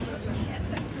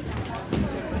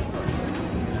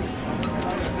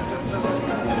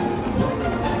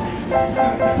Hello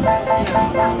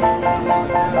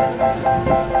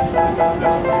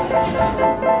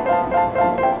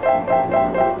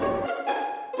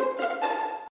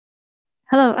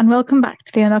and welcome back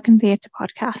to the Unlocking Theatre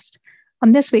podcast.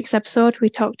 On this week's episode, we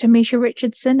talked to Misha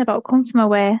Richardson about Come From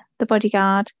Away, The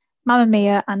Bodyguard, Mamma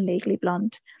Mia and Legally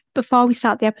Blonde. Before we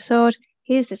start the episode,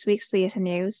 here's this week's theatre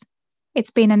news.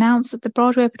 It's been announced that the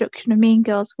Broadway production of Mean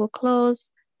Girls will close.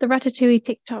 The Ratatouille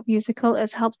TikTok musical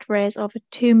has helped raise over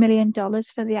 $2 million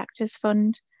for the Actors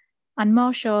Fund, and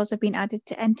more shows have been added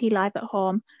to NT Live at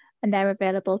Home, and they're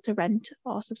available to rent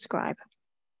or subscribe.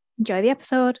 Enjoy the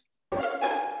episode.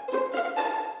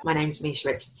 My name's Misha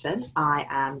Richardson. I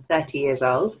am 30 years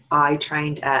old. I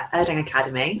trained at Erdang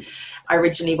Academy. I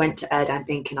originally went to Erdang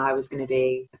thinking I was going to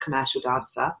be a commercial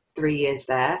dancer. 3 years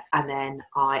there, and then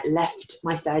I left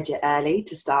my third year early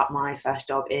to start my first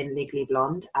job in Legally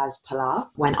Blonde as Pilar.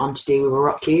 Went on to do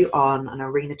Rock You on an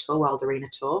arena tour, world arena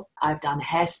tour. I've done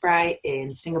Hairspray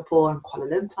in Singapore and Kuala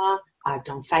Lumpur. I've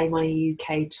done Fame on a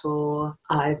UK tour.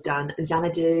 I've done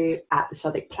Xanadu at the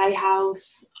Southwark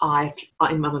Playhouse. I'm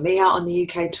Mamma Mia on the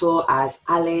UK tour as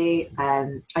Ali.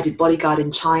 I did Bodyguard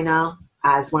in China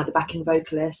as one of the backing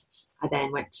vocalists. I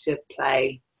then went to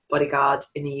play Bodyguard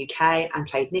in the UK and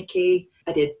played Nikki.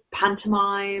 I did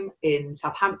pantomime in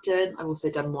Southampton. I've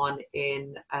also done one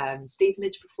in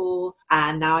Stevenage before.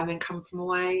 And now I'm in Come From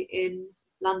Away in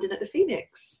London at the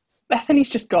Phoenix. Bethany's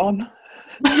just gone.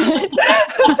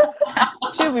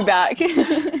 She'll be back.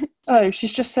 Oh,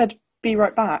 she's just said, be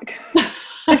right back.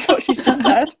 That's what she's just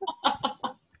said.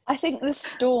 I think the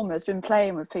storm has been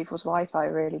playing with people's Wi-Fi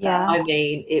really bad. Yeah. I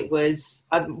mean, it was...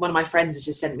 one of my friends has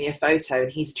just sent me a photo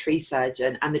and he's a tree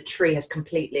surgeon and the tree has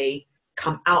completely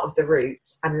come out of the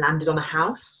roots and landed on a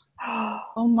house.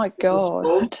 Oh my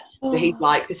God. So he's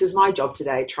like, this is my job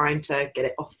today, trying to get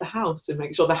it off the house and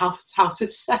make sure the house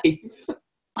is safe.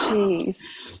 Jeez.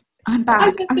 I'm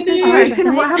back. I'm so sorry. I don't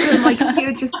know what happened. My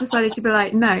computer just decided to be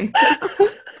like, no.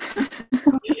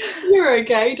 You're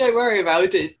okay. Don't worry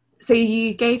about it. So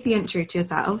you gave the intro to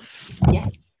yourself. Yeah.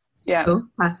 Yeah. Cool.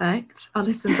 Perfect. I'll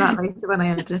listen to that later when I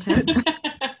edit it.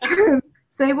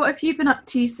 So what have you been up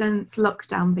to since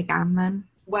lockdown began then?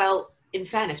 Well, in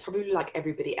fairness, probably like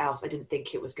everybody else, I didn't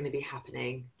think it was going to be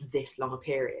happening this long a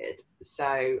period.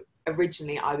 So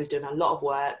originally I was doing a lot of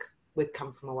work with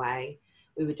Come From Away.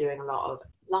 We were doing a lot of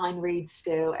line reads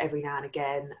still every now and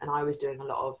again, and I was doing a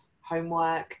lot of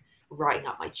homework, writing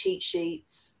up my cheat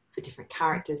sheets for different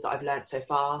characters that I've learnt so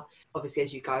far. Obviously,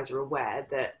 as you guys are aware,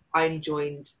 that I only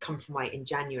joined Come From Away in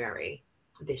January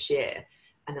this year,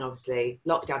 and then obviously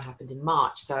lockdown happened in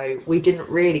March, so we didn't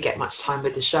really get much time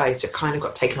with the show, so it kind of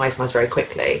got taken away from us very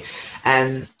quickly.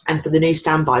 And for the new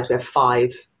standbys, we have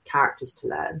 5 characters to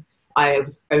learn. I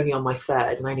was only on my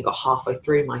third and I only got halfway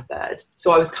through my third.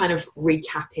 So I was kind of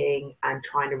recapping and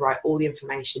trying to write all the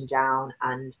information down,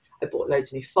 and I bought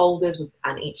loads of new folders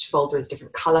and each folder is a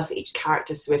different colour for each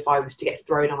character. So if I was to get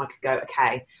thrown on, I could go,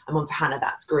 okay, I'm on for Hannah,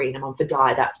 that's green. I'm on for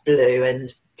Di, that's blue,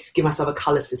 and just give myself a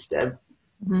colour system.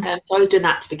 Mm-hmm. So I was doing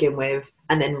that to begin with,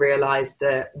 and then realised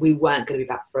that we weren't going to be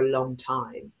back for a long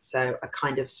time. So I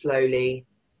kind of slowly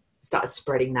started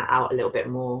spreading that out a little bit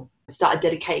more. Started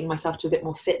dedicating myself to a bit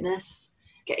more fitness,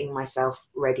 getting myself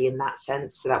ready in that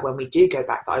sense, so that when we do go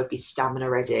back, that I would be stamina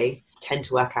ready. Tend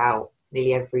to work out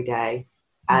nearly every day.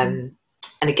 And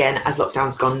again, as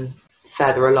lockdown's gone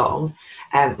further along,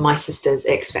 my sister's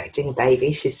expecting a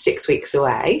baby. She's 6 weeks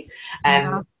away.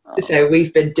 So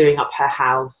we've been doing up her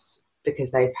house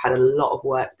because they've had a lot of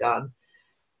work done.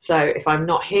 So if I'm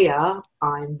not here,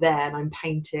 I'm there and I'm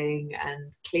painting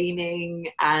and cleaning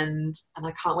and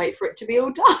I can't wait for it to be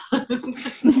all done.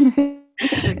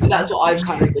 That's what I've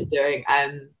kind of been doing.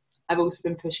 I've also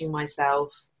been pushing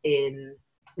myself in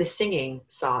the singing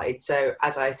side. So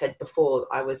as I said before,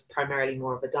 I was primarily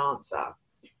more of a dancer.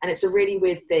 And it's a really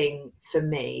weird thing for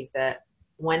me that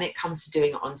when it comes to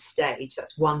doing it on stage,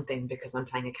 that's one thing because I'm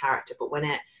playing a character. But when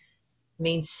it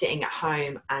means sitting at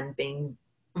home and being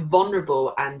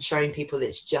vulnerable and showing people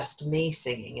it's just me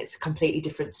singing, it's a completely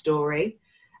different story.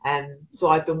 So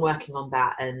I've been working on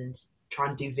that and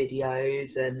trying to do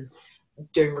videos and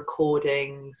doing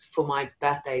recordings. For my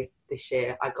birthday this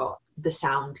year, I got the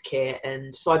sound kit,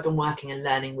 and so I've been working and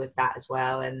learning with that as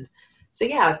well. And so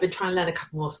yeah, I've been trying to learn a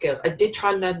couple more skills. I did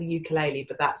try and learn the ukulele,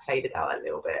 but that faded out a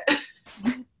little bit.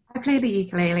 I play the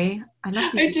ukulele. I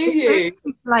love it. Oh, do you?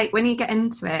 Like when you get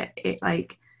into it, it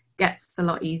like gets a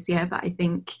lot easier. But I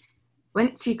think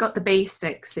once you've got the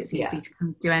basics, it's easy to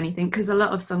kind of do anything, because a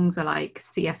lot of songs are like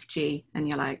CFG and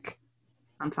you're like,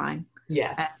 I'm fine.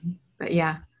 Yeah. But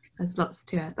yeah, there's lots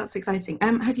to it. That's exciting.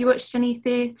 Have you watched any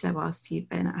theatre whilst you've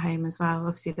been at home as well?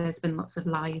 Obviously there's been lots of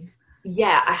live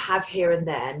Yeah, I have here and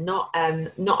there, not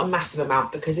a massive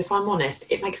amount, because if I'm honest,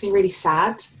 it makes me really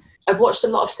sad. I've watched a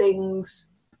lot of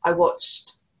things. I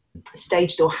watched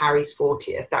Stage Door Harry's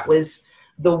 40th. That was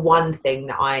the one thing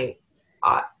that I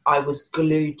was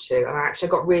glued to, and I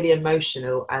got really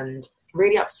emotional and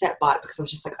really upset by it, because I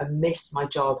was just like, I miss my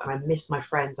job and I miss my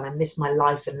friends and I miss my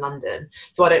life in London.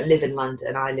 So I don't live in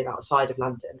London, I live outside of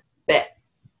London. But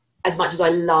as much as I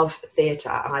love theatre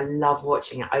and I love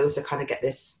watching it, I also kind of get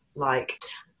this like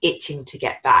itching to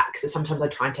get back. So sometimes I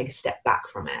try and take a step back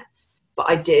from it. But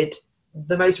I did.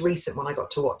 The most recent one I got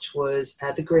to watch was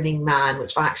The Grinning Man,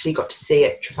 which I actually got to see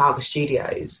at Trafalgar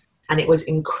Studios. And it was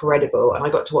incredible. And I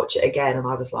got to watch it again and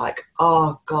I was like,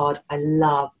 oh God, I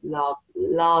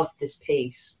love this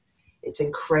piece. It's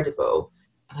incredible.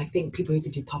 And I think people who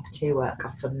can do puppeteer work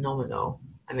are phenomenal.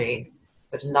 I mean,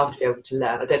 I'd love to be able to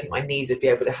learn. I don't think my knees would be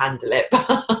able to handle it.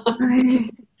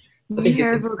 You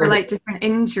hear of all the like different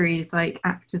injuries like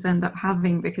actors end up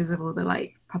having because of all the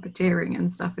like puppeteering and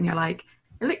stuff, and you're like,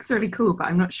 it looks really cool, but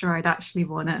I'm not sure I'd actually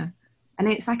want to. And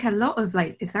it's like a lot of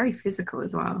like, it's very physical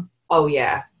as well. Oh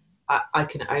yeah, I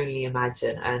can only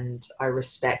imagine, and I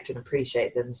respect and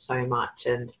appreciate them so much,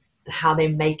 and how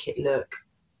they make it look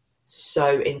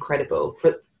so incredible.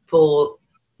 For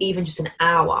even just an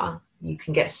hour, you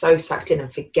can get so sucked in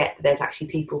and forget there's actually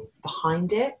people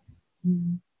behind it.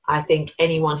 I think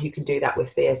anyone who can do that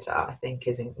with theatre, I think,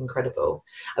 is incredible.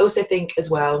 I also think as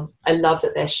well, I love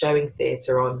that they're showing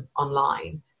theatre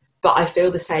online, but I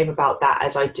feel the same about that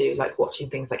as I do like watching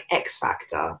things like X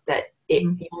Factor, that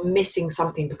you're missing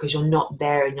something because you're not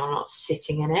there and you're not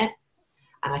sitting in it.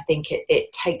 And I think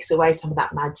it takes away some of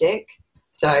that magic.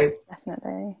 So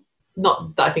Definitely.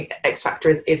 Not that I think X Factor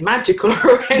is magical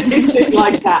or anything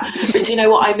like that, but you know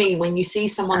what I mean? When you see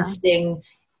someone sing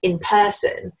in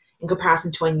person in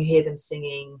comparison to when you hear them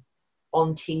singing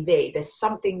on TV, there's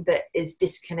something that is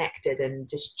disconnected and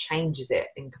just changes it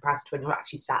in comparison to when you're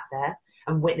actually sat there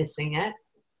and witnessing it.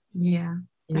 Yeah.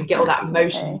 And you get all that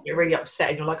emotion, you get really upset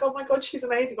and you're like, oh my God, she's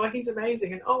amazing, or he's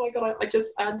amazing, and oh my God,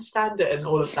 I understand it, and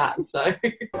all of that. So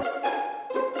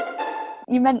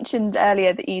you mentioned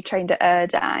earlier that you trained at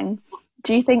Erdang.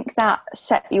 Do you think that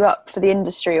set you up for the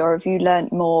industry, or have you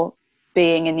learnt more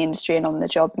being in the industry and on the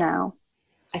job now?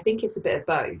 I think it's a bit of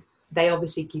both. They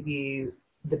obviously give you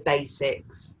the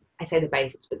basics. I say the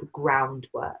basics, but the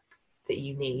groundwork that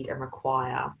you need and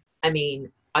require. I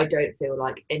mean, I don't feel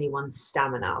like anyone's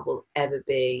stamina will ever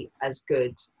be as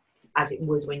good as it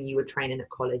was when you were training at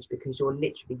college, because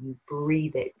you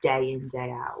breathe it day in,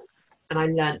 day out. And I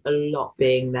learned a lot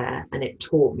being there, and it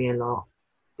taught me a lot.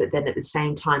 But then at the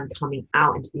same time, coming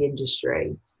out into the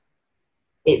industry,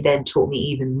 it then taught me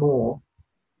even more,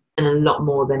 and a lot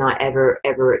more than I ever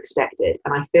expected.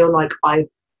 And I feel like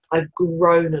I've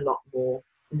grown a lot more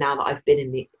now that I've been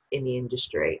in the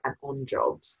industry and on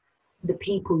jobs. The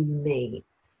people you meet,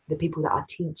 the people that are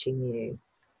teaching you,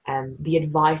 the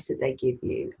advice that they give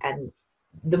you, and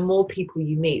the more people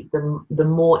you meet, the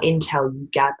more intel you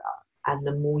gather, and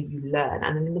the more you learn,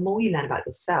 and then the more you learn about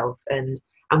yourself and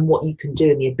what you can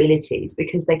do and the abilities,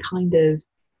 because they kind of,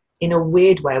 in a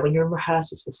weird way, when you're in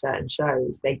rehearsals for certain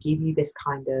shows, they give you this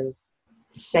kind of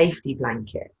safety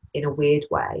blanket in a weird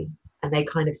way. And they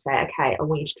kind of say, okay, I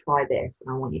want you to try this,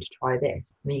 and I want you to try this. And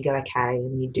then you go, okay,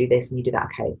 and you do this and you do that.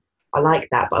 Okay, I like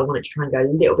that, but I want it to try and go a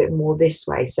little bit more this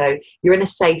way. So you're in a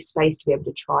safe space to be able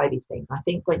to try these things. I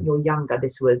think when you're younger,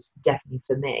 this was definitely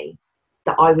for me,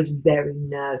 that I was very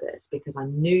nervous because I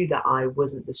knew that I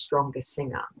wasn't the strongest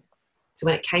singer. So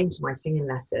when it came to my singing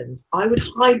lessons, I would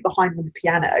hide behind the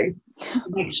piano to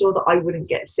make sure that I wouldn't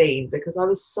get seen, because I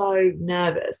was so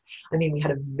nervous. I mean, we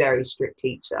had a very strict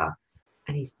teacher,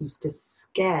 and he used to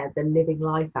scare the living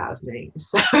life out of me.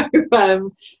 So,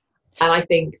 and I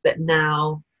think that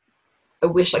now I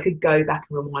wish I could go back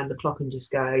and rewind the clock and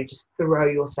just throw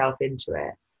yourself into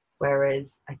it.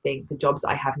 Whereas I think the jobs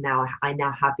I have now, I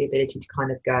now have the ability to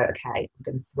kind of go, okay, I'm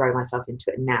going to throw myself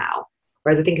into it now.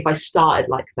 Whereas I think if I started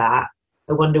like that,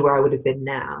 I wonder where I would have been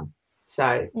now.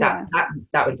 So that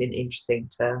would have been interesting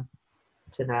to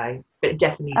know. But it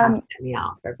definitely has set me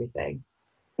up for everything.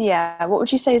 Yeah. What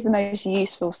would you say is the most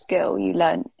useful skill you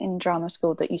learnt in drama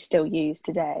school that you still use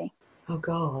today? Oh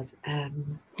God,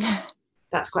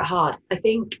 that's quite hard. I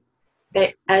think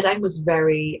that Erdang was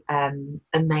very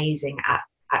amazing at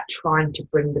trying to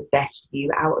bring the best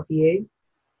you out of you,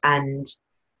 and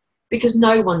because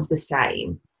no one's the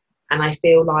same. And I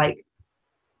feel like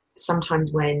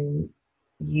sometimes when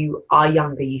you are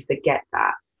younger, you forget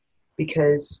that,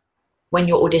 because when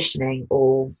you're auditioning,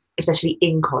 or especially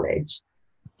in college,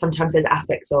 sometimes there's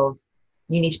aspects of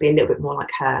you need to be a little bit more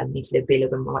like her, and you need to be a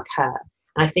little bit more like her.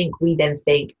 And I think we then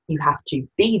think you have to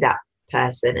be that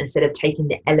person instead of taking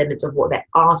the elements of what they're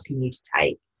asking you to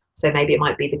take. So maybe it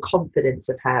might be the confidence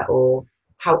of her or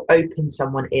how open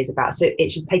someone is about. So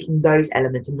it's just taking those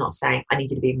elements and not saying, I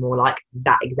need you to be more like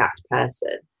that exact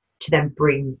person, to then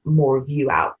bring more of you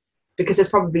out. Because there's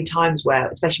probably times where,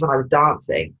 especially when I was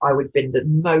dancing, I would have been the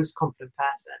most confident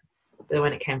person. But then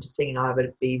when it came to singing, I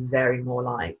would be very more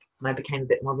like, and I became a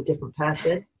bit more of a different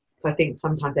person. So I think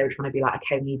sometimes they were trying to be like,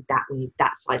 okay, we need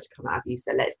that side to come out of you.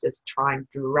 So let's just try and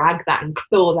drag that and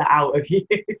claw that out of you.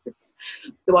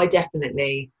 So I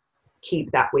definitely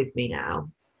keep that with me now,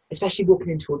 especially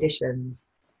walking into auditions.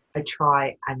 I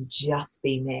try and just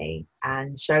be me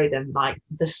and show them like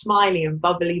the smiley and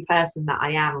bubbly person that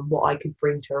I am and what I could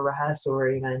bring to a rehearsal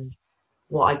room and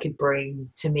what I could bring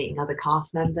to meeting other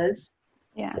cast members.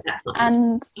 Yeah. So that's not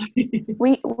and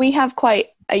we have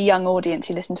quite a young audience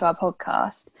who listen to our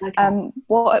podcast. Okay.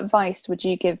 What advice would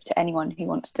you give to anyone who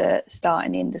wants to start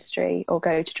in the industry or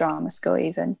go to drama school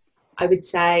even? I would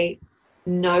say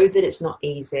know that it's not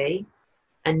easy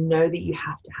and know that you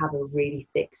have to have a really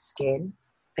thick skin.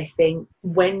 I think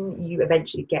when you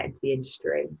eventually get into the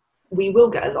industry, we will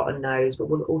get a lot of no's, but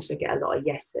we'll also get a lot of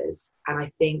yeses. And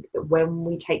I think that when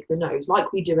we take the no's,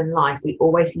 like we do in life, we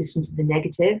always listen to the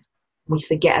negative. We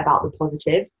forget about the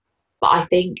positive. But I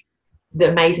think the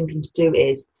amazing thing to do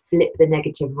is flip the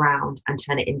negative round and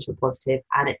turn it into a positive.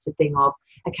 And it's a thing of,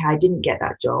 okay, I didn't get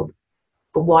that job,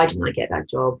 but why didn't I get that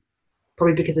job?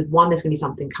 Probably because of one, there's going to be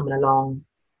something coming along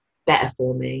better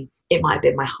for me. It might have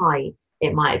been my height.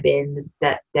 It might have been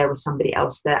that there was somebody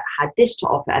else that had this to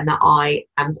offer and that I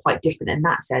am quite different in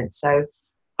that sense. So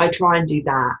I try and do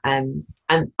that. And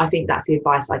I think that's the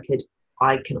advice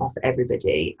I can offer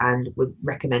everybody and would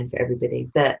recommend for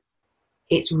everybody, that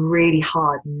it's really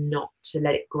hard not to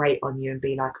let it grate on you and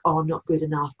be like, oh, I'm not good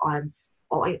enough. I'm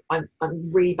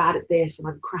really bad at this and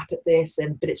I'm crap at this.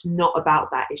 But it's not about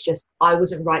that. It's just, I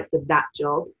wasn't right for that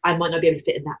job. I might not be able to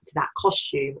fit in that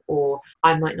costume, or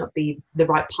I might not be the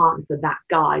right partner for that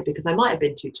guy because I might have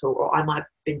been too tall or I might have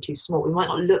been too small. We might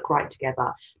not look right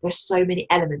together. There's so many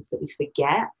elements that we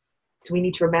forget. So we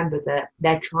need to remember that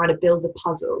they're trying to build a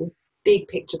puzzle, big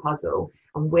picture puzzle,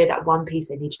 and we're that one piece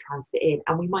they need to try and fit in.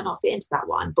 And we might not fit into that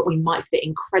one, but we might fit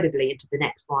incredibly into the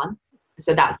next one.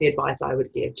 So that's the advice I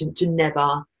would give, to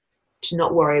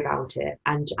not worry about it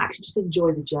and to actually just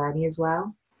enjoy the journey as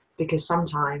well, because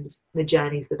sometimes the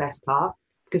journey is the best part,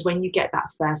 because when you get that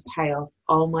first payoff,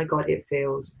 oh my God, it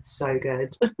feels so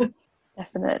good.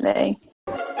 Definitely.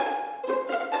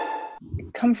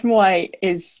 Come From Away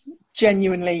is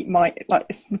genuinely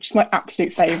it's just my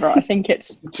absolute favourite. I think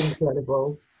it's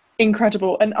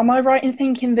incredible. And am I right in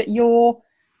thinking that your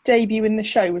debut in the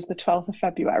show was the 12th of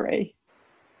February?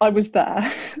 I was there.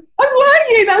 Oh,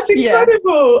 were you? That's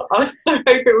incredible. Yeah. I hope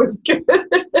it was good.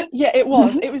 Yeah, it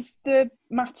was. It was the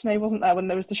matinee, wasn't there, when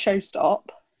there was the show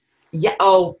stop? Yeah.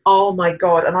 Oh my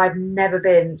God. And I've never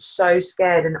been so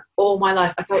scared in all my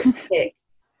life. I felt sick.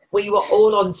 We were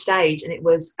all on stage, and it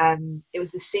was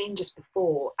the scene just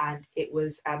before, and it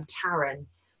was Taron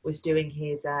was doing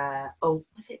his was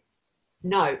it?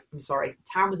 No, I'm sorry.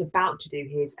 Taron was about to do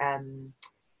his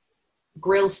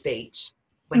grill speech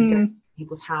when he goes to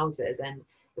people's houses, and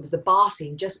it was the bar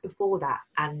scene just before that,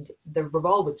 and the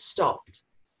revolver stopped,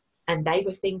 and they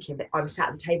were thinking that I was sat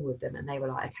at the table with them, and they were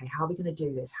like, okay, how are we going to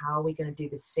do this? How are we going to do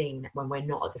this scene when we're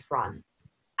not at the front?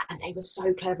 And they were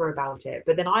so clever about it.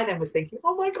 But then I was thinking,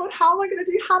 oh my God, how am I going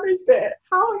to do Hannah's bit?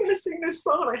 How am I going to sing this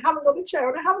song? And I haven't got the chair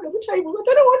and I haven't got the table. I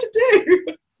don't know what to do.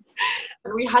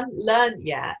 And we hadn't learned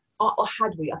yet, or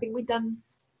had we? I think we'd done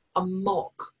a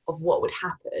mock of what would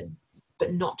happen,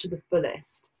 but not to the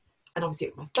fullest. And obviously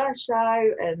it was my first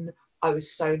show, and I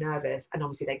was so nervous. And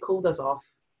obviously they called us off.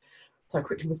 So I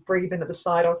quickly was breathing at the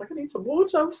side. I was like, I need some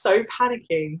water. I was so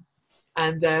panicky.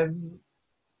 And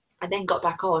I then got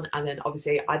back on, and then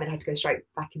obviously I then had to go straight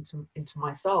back into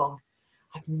my song.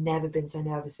 I've never been so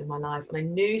nervous in my life, and I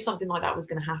knew something like that was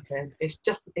going to happen. It's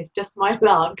just my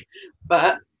luck,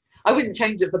 but I wouldn't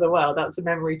change it for the world. That's a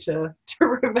memory to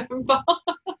remember.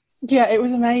 Yeah, it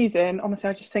was amazing. Honestly,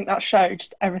 I just think that show,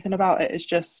 just everything about it is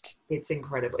just... It's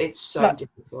incredible. It's so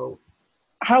difficult.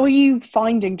 How are you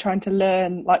finding trying to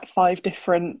learn 5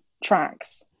 different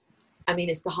tracks? I mean,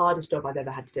 it's the hardest job I've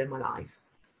ever had to do in my life.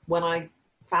 When I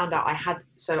found out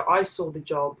I saw the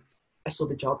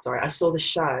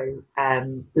show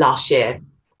last year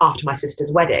after my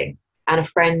sister's wedding, and a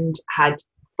friend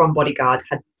from Bodyguard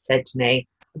had said to me,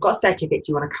 I've got a spare ticket,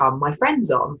 do you want to come? My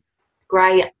friend's on.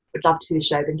 Great, would love to see the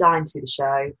show, been dying to see the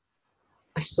show.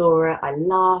 I saw it, I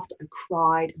laughed, I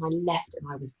cried, and I left and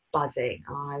I was buzzing.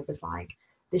 And I was like,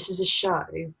 this is a show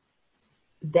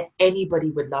that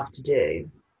anybody would love to do,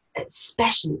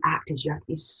 especially actors. You have to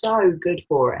be so good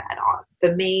for it. And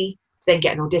for me, to then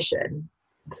get an audition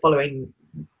the following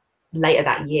later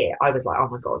that year, I was like, oh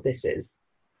my God, this is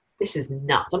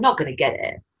nuts. I'm not going to get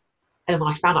it. And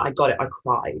when I found out I got it, I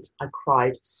cried. I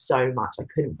cried so much. I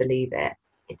couldn't believe it.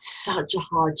 It's such a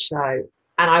hard show.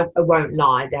 And I won't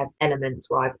lie, there are elements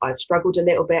where I've struggled a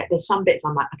little bit. There's some bits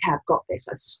I'm like, okay, I've got this.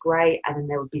 This is great. And then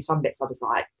there would be some bits I was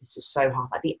like, this is so hard.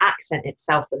 Like the accent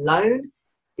itself alone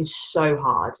is so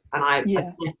hard. And I've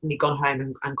definitely gone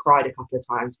home and cried a couple of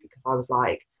times because I was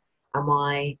like, am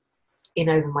I in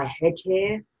over my head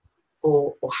here?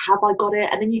 Or have I got it?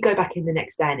 And then you go back in the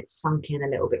next day and it's sunk in a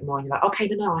little bit more. And you're like, okay,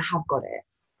 no, I have got it.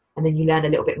 And then you learn a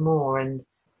little bit more. And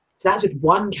so that's with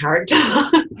one character.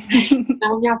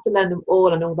 Now you have to learn them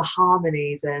all and all the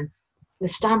harmonies and the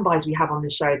standbys we have on the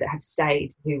show that have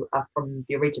stayed, who are from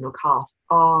the original cast,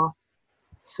 are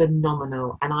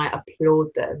phenomenal. And I applaud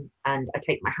them and I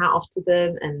take my hat off to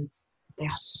them. And they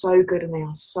are so good and they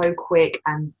are so quick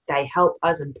and they help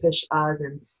us and push us.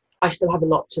 And I still have a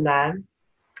lot to learn.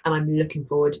 And I'm looking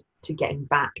forward to getting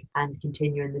back and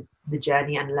continuing the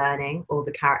journey and learning all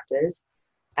the characters.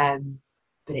 But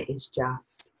it is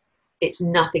just... it's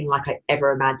nothing like I ever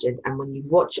imagined. And when you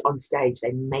watch it on stage,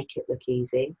 they make it look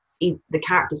easy. The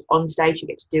characters on stage, you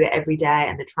get to do it every day,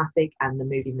 and the traffic and the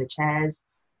moving the chairs,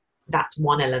 that's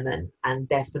one element, and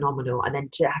they're phenomenal. And then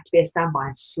to have to be a standby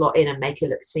and slot in and make it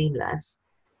look seamless,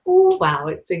 oh wow,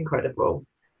 it's incredible.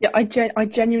 Yeah, I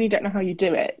genuinely don't know how you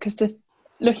do it, because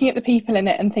looking at the people in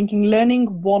it and thinking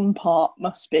learning one part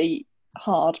must be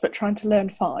hard, but trying to learn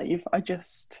 5,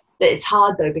 It's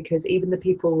hard though, because even the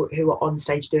people who are on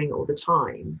stage doing it all the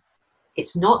time,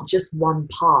 it's not just one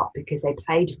part because they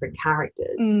play different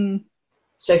characters.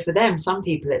 So for them, some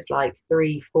people it's like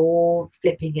 3, 4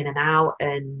 flipping in and out,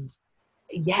 and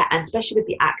especially with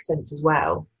the accents as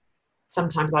well.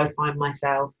 Sometimes I find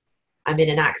myself, I'm in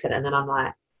an accent and then I'm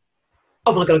like,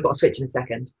 oh my God, I've got to switch in a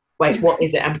second. Wait, what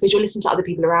is it? And because you're listening to other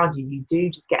people around you, you do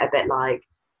just get a bit like,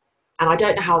 and I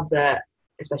don't know how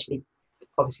especially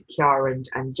obviously Kiara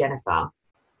and Jennifer,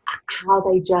 how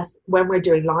they just, when we're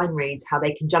doing line reads, how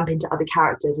they can jump into other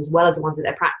characters as well as the ones that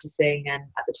they're practicing and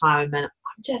at the time, and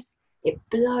it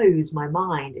blows my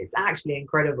mind. It's actually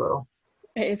incredible.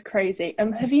 It is crazy.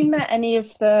 Have you met any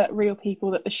of the real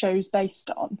people that the show's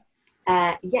based on?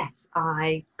 Yes,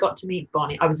 I got to meet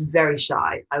Bonnie. I was very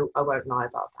shy, I won't lie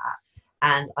about that.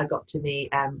 And I got to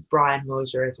meet Brian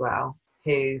Mosier as well,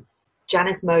 who,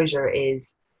 Janice Mosier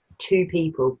is 2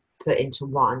 people put into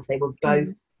one. So they were both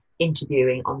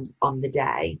interviewing on the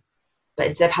day, but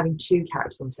instead of having 2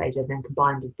 characters on stage, they've then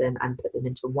combined them and put them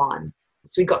into one.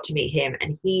 So we got to meet him,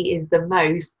 and he is the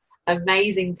most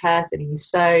amazing person. He's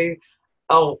so,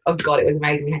 oh God, it was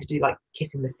amazing. We had to do like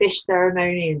kissing the fish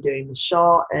ceremony and doing the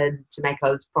shot and to make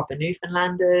us proper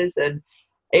Newfoundlanders, and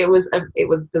it was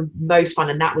the most fun.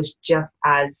 And that was just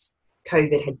as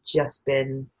COVID had just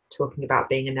been talking about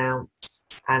being announced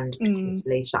and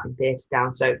potentially shutting theatres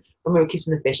down. So when we were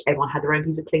kissing the fish, everyone had their own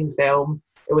piece of cling film.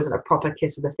 It wasn't a proper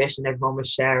kiss of the fish and everyone was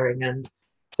sharing. And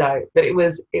so, but it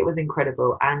was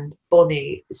incredible. And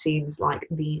Bonnie seems like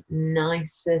the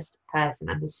nicest person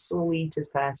and the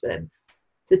sweetest person.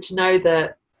 So to know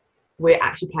that we're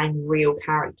actually playing real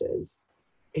characters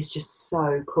is just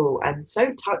so cool and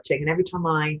so touching. And every time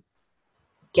I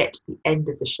get to the end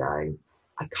of the show,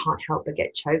 I can't help but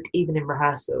get choked, even in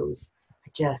rehearsals.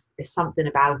 There's something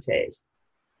about it.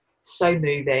 So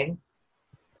moving.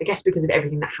 I guess because of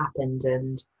everything that happened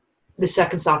and the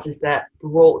circumstances that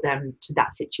brought them to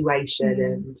that situation.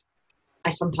 And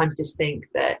I sometimes just think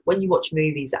that when you watch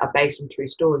movies that are based on true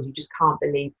stories, you just can't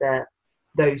believe that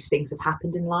those things have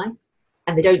happened in life.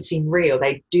 And they don't seem real.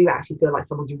 They do actually feel like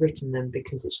someone's written them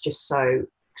because it's just so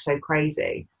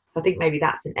crazy. So I think maybe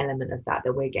that's an element of that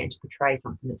we're getting to portray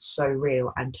something that's so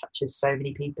real and touches so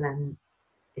many people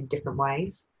in different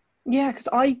ways. Yeah, because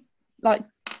I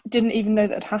didn't even know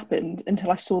that had happened until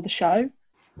I saw the show.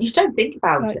 You just don't think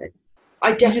about it.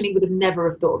 I definitely would have never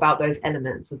have thought about those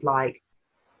elements of like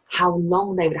how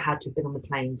long they would have had to have been on the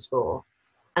planes for,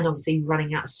 and obviously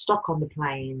running out of stock on the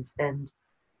planes and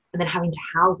then having to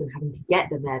house them, having to get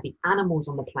them there, the animals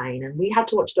on the plane. And we had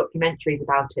to watch documentaries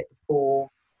about it before.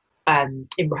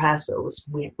 In rehearsals,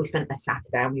 we spent a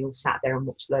Saturday and we all sat there and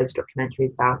watched loads of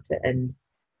documentaries about it and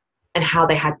how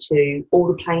they had to, all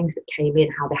the planes that came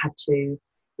in, how they had to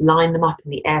line them up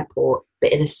in the airport,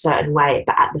 but in a certain way,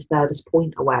 but at the furthest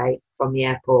point away from the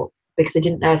airport, because they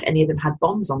didn't know if any of them had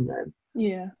bombs on them.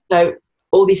 Yeah. So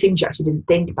all these things you actually didn't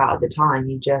think about at the time,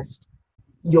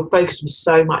 your focus was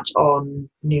so much on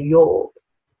New York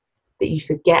that you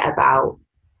forget about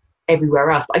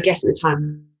everywhere else. But I guess at the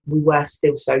time we were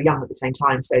still so young at the same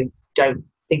time, so don't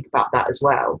think about that as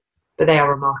well. But they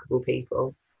are remarkable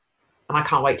people, and I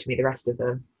can't wait to meet the rest of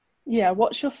them. Yeah,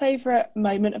 what's your favourite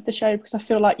moment of the show? Because I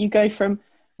feel like you go from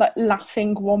like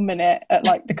laughing 1 minute at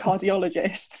like the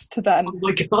cardiologists to then, oh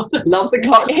my god, I love the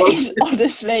like, cardiologists.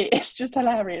 honestly, it's just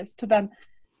hilarious, to then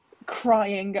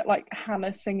crying at like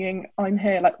Hannah singing "I'm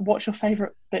Here." Like, what's your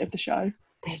favourite bit of the show?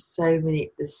 There's so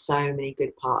many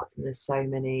good parts, and there's so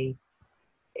many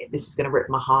this is going to rip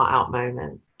my heart out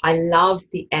moment. I love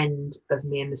the end of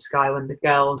Me in the Sky when the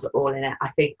girls are all in it. I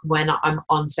think when I'm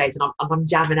on stage and I'm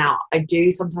jamming out, I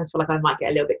do sometimes feel like I might get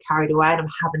a little bit carried away, and I'm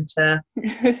having to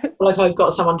feel like I've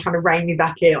got someone trying to rein me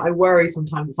back in. I worry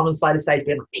sometimes that someone's side of stage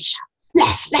being like, Misha,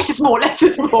 less is more, less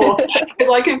is more.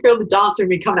 Because I can feel the dancer in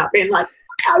me coming out being like,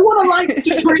 I want to like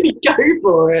just really go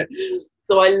for it.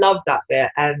 So I love that bit.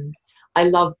 And I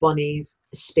love Bonnie's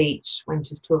speech when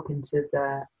she's talking to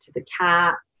the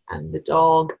cat and the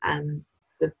dog and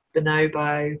the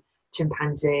bonobo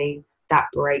chimpanzee. That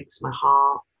breaks my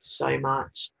heart so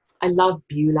much. I love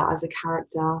Beulah as a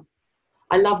character.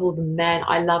 I love all the men.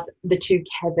 I love the two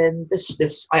Kevin.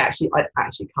 This I actually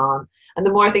can't. And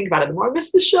the more I think about it, the more I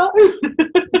miss the show.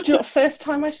 Do you know, first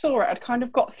time I saw it, I'd kind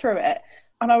of got through it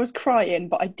and I was crying,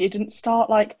 but I didn't start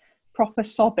like proper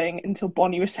sobbing until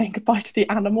Bonnie was saying goodbye to the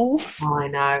animals. Oh, I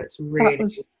know, it's really. Do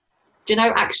you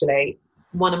know, actually,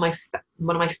 one of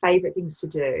my favourite things to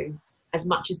do, as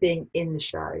much as being in the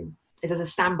show, is as a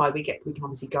standby we can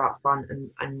obviously go out front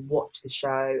and watch the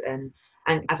show, and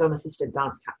as an assistant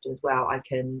dance captain as well, I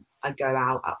go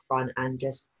out up front and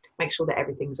just make sure that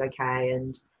everything's okay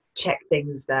and check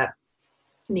things that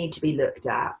need to be looked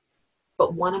at.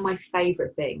 But one of my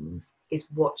favourite things is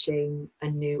watching a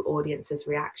new audience's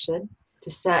reaction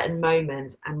to certain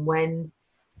moments. And when,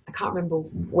 I can't remember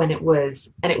when it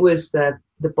was, and it was the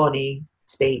Bonnie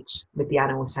speech with the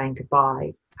animal saying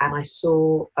goodbye. And I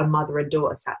saw a mother and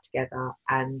daughter sat together,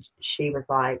 and she was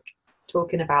like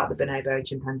talking about the bonobo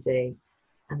chimpanzee,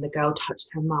 and the girl touched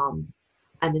her mum,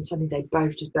 and then suddenly they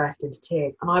both just burst into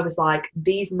tears. And I was like,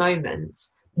 these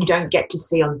moments you don't get to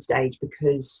see on stage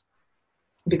because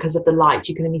of the lights.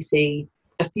 You can only see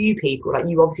a few people. Like,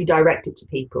 you obviously direct it to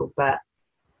people, but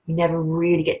you never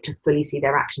really get to fully see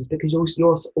their actions because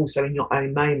you're also in your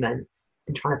own moment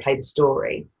and trying to play the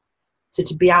story. So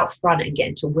to be out front and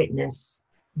getting to witness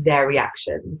their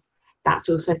reactions, that's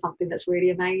also something that's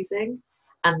really amazing.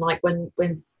 And like when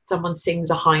someone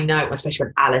sings a high note, especially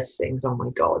when Alice sings, oh my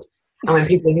god, and when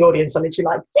people in the audience are literally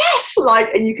like, yes,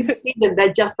 like, and you can see them,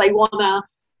 they wanna.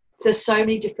 There's so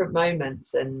many different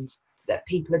moments, and that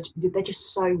they're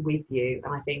just so with you,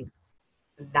 and I think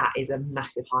that is a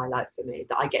massive highlight for me,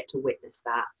 that I get to witness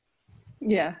that.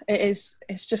 Yeah, it is.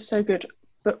 It's just so good.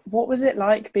 But what was it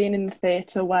like being in the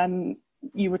theatre when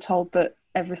you were told that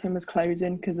everything was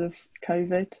closing because of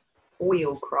COVID? We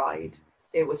all cried.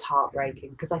 It was heartbreaking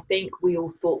because I think we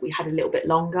all thought we had a little bit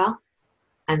longer,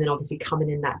 and then obviously coming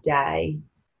in that day,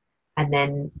 and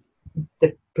then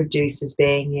the producers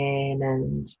being in,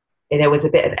 and there was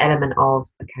a bit of element of,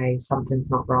 okay, something's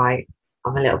not right,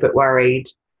 I'm a little bit worried.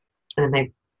 And then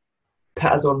they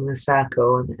put us all in a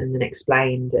circle and then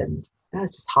explained, and that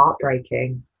was just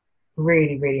heartbreaking,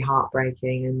 really, really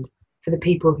heartbreaking. And for the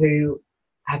people who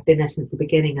have been there since the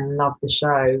beginning and love the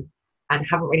show and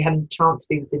haven't really had a chance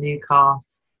to be with the new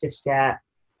cast just yet,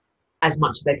 as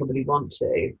much as they probably want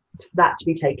to, for that to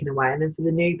be taken away. And then for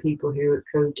the new people who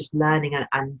are just learning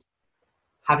and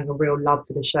having a real love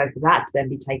for the show, for that to then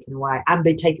be taken away and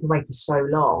be taken away for so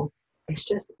long,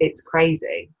 it's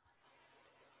crazy.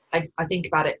 I think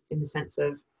about it in the sense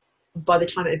of, by the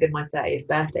time it had been my 30th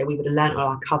birthday, we would have learned all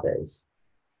our covers.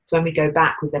 So when we go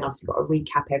back, we've then obviously got to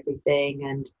recap everything,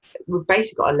 and we've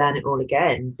basically got to learn it all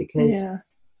again, because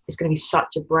it's going to be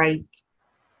such a break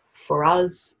for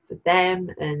us, for them.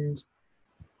 And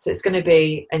so it's going to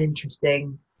be an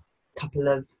interesting couple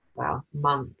of,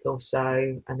 month or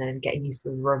so, and then getting used to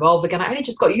the Revolve again. I only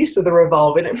just got used to the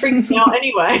Revolve and it freaks me out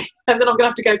anyway. And then I'm going to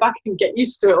have to go back and get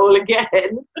used to it all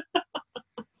again.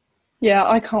 Yeah,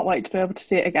 I can't wait to be able to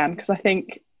see it again, because I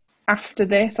think after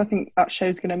this, I think that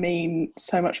show's going to mean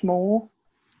so much more.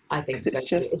 I think so.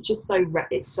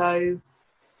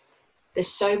 There's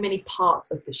so many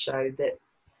parts of the show that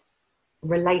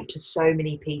relate to so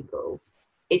many people.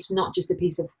 It's not just a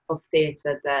piece of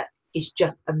theatre that is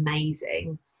just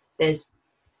amazing. There's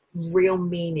real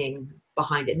meaning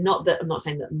behind it. Not that I'm not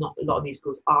saying that not a lot of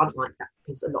musicals aren't like that,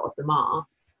 because a lot of them are,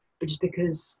 but just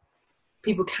because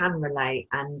people can relate.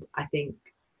 And I think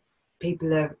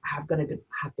people have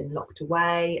been locked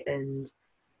away and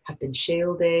have been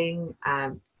shielding,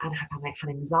 and have had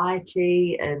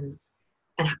anxiety, and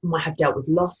and might have dealt with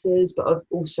losses, but I've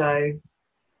also,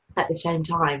 at the same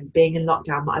time, being in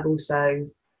lockdown, I've also,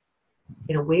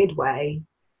 in a weird way,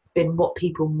 been what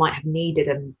people might have needed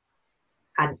and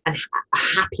a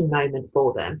happy moment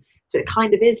for them. So it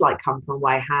kind of is like Come From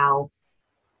Away, how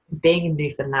being in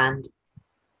Newfoundland,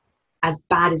 as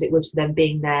bad as it was for them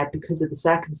being there because of the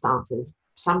circumstances,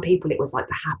 some people it was like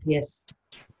the happiest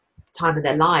time of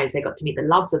their lives. They got to meet the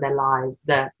loves of their life,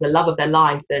 the love of their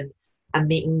life, and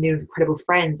meeting new incredible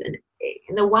friends. And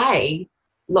in a way,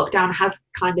 lockdown has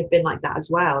kind of been like that as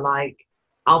well. Like,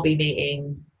 I'll be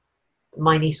meeting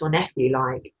my niece or nephew,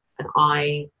 like, and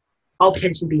I'll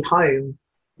potentially be home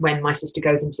when my sister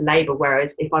goes into labour,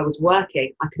 whereas if I was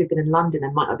working, I could have been in London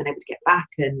and might not have been able to get back,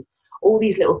 and all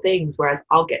these little things, whereas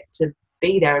I'll get to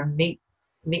be there and meet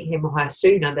him or her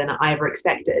sooner than I ever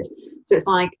expected. So it's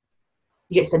like,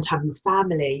 you get to spend time with your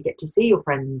family, you get to see your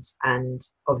friends, and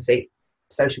obviously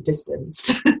social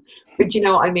distance. But you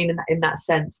know what I mean, in that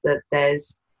sense, that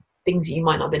there's things that you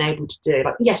might not have been able to do.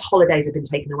 Like, yes, holidays have been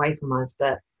taken away from us,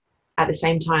 but at the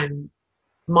same time,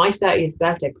 my 30th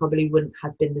birthday probably wouldn't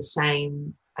have been the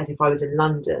same as if I was in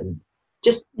London.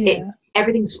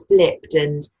 Everything's flipped,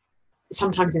 and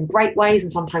sometimes in great ways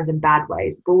and sometimes in bad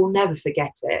ways, but we'll never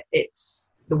forget it.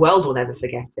 The world will never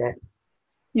forget it.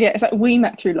 Yeah, it's like we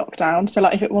met through lockdown, so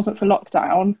like if it wasn't for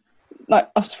lockdown, like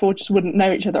us four just wouldn't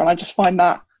know each other, and I just find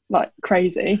that like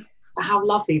crazy. But how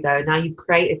lovely though, now you've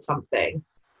created something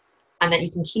and that you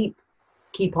can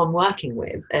keep on working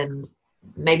with and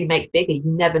maybe make bigger. You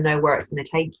never know where it's going to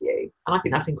take you, and I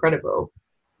think that's incredible.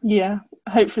 Yeah,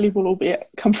 hopefully we'll all be at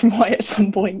Come From Away at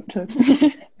some point to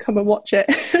come and watch it.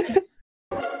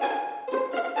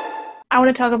 I want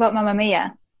to talk about Mamma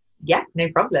Mia. Yeah, no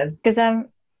problem. Because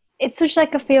it's such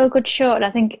like a feel-good show, and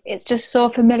I think it's just so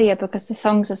familiar because the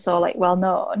songs are so like well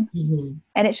known,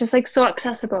 and it's just like so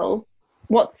accessible.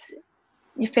 What's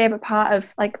your favourite part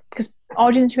of, like, because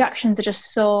audience reactions are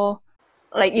just so,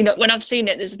 like, you know, when I've seen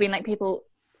it, there's been like people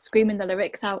screaming the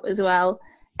lyrics out as well,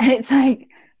 and it's like,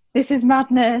 this is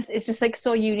madness. It's just like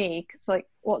so unique. So like,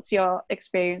 what's your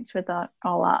experience with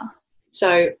all that?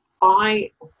 So I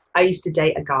used to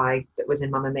date a guy that was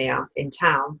in Mamma Mia in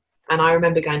town, and I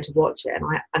remember going to watch it,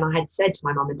 and I had said to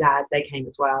my mum and dad, they came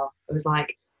as well, I was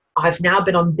like, I've now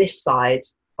been on this side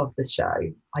of the show.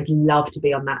 I'd love to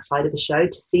be on that side of the show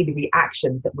to see the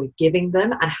reactions that we're giving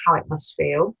them and how it must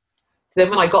feel. So then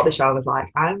when I got the show, I was like,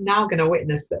 I'm now going to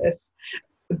witness this.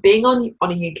 Being on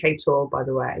a UK tour, by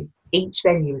the way, each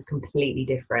venue is completely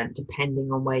different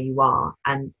depending on where you are,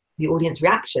 and the audience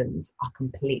reactions are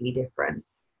completely different.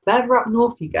 Further up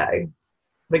north you go,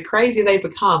 the crazier they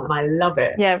become, and I love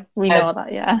it. Yeah, we know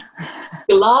that, yeah.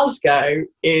 Glasgow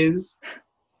is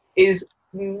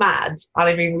mad.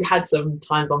 I mean, we had some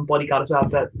times on Bodyguard as well,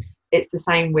 but it's the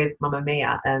same with Mamma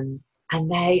Mia. And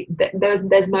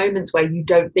there's moments where you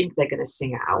don't think they're going to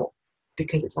sing out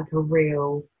because it's like a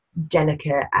real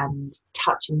delicate and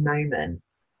touching moment.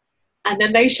 And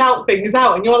then they shout things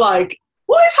out and you're like,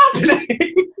 what is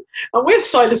happening? And we're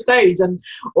side of stage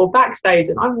or backstage,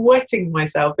 and I'm wetting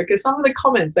myself because some of the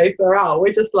comments they throw out,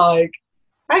 we're just like,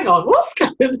 hang on, what's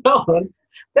going on?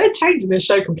 They're changing the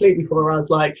show completely for us.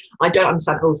 Like, I don't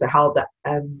understand also how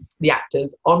the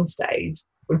actors on stage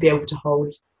would be able to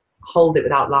hold it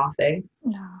without laughing.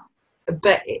 No.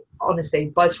 But honestly,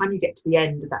 by the time you get to the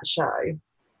end of that show,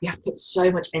 you have to put so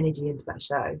much energy into that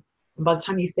show. And by the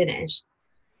time you finish,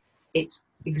 it's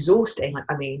exhausting. Like,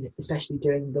 I mean, especially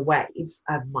during the waves,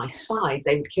 my side,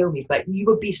 they would kill me. But you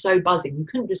would be so buzzing. You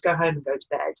couldn't just go home and go to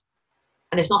bed.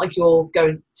 And it's not like you're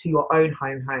going to your own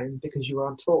home because you were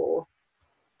on tour.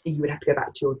 You would have to go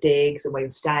back to your digs and where you're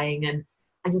staying, and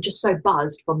you're just so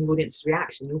buzzed from the audience's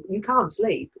reaction. You can't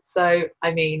sleep. So,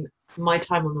 I mean, my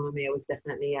time on Mamma Mia was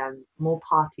definitely more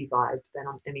party vibe than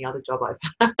on any other job I've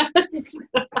had.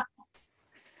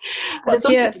 What's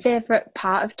your favourite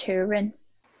part of touring?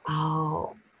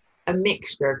 Oh, a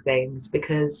mixture of things,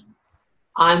 because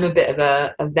I'm a bit of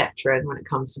a veteran when it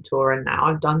comes to touring now.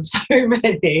 I've done so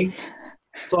many.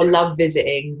 So I love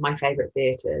visiting my favourite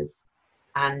theatres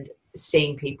and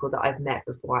seeing people that I've met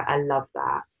before. I love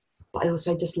that. But I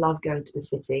also just love going to the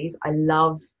cities. I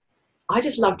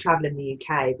just love travelling the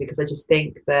UK because I just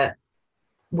think that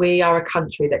we are a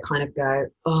country that kind of go,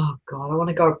 oh God, I want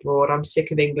to go abroad. I'm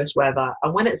sick of English weather.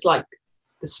 And when it's like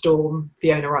the storm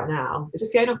Fiona right now, is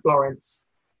it Fiona Florence?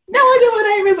 No idea what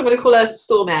her name is. I'm going to call her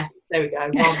Storm F. There we go.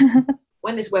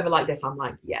 When there's weather like this, I'm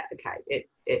like, yeah, okay,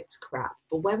 it's crap.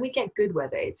 But when we get good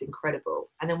weather, it's incredible.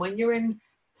 And then when you're in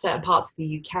certain parts of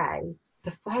the UK,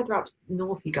 the further up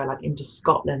north you go, like into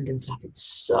Scotland and stuff, it's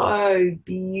so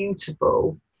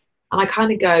beautiful. And I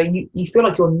kind of go, you feel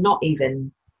like you're not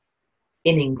even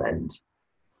in England.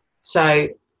 So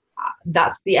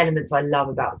that's the elements I love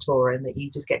about touring, that you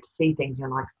just get to see things and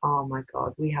you're like, oh my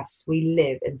God, we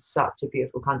live in such a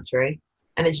beautiful country.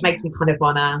 And it just makes me kind of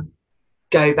want to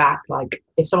go back. Like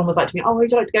if someone was like to me, oh,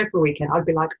 would you like to go for a weekend? I'd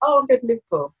be like, oh, I'm going to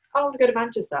Liverpool. Oh, I want to go to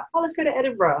Manchester. Oh, let's go to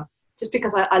Edinburgh. Just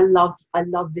because I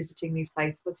love visiting these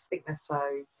places. I just think they're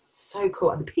so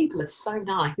cool. And the people are so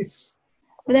nice.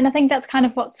 But then I think that's kind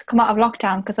of what's come out of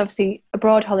lockdown, because obviously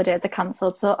abroad holidays are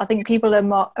cancelled. So I think people are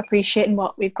more appreciating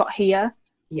what we've got here.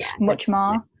 Yeah. Much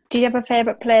more. Do you have a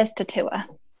favourite place to tour?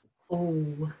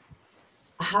 Oh,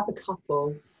 I have a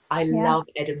couple. I love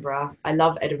Edinburgh. I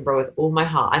love Edinburgh with all my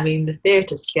heart. I mean, the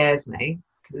theatre scares me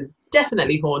because it's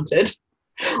definitely haunted.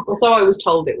 Also, I was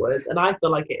told it was, and I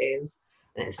feel like it is.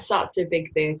 And it's such a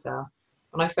big theatre.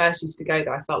 When I first used to go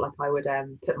there, I felt like I would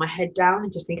put my head down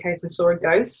and just in case I saw a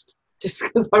ghost, just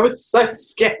because I was so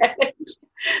scared.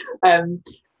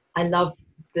 I love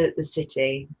the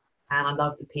city, and I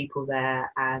love the people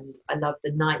there, and I love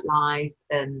the nightlife,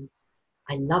 and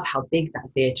I love how big that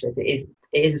theatre is. It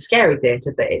is a scary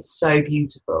theatre, but it's so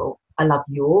beautiful. I love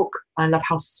York. I love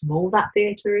how small that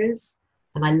theatre is,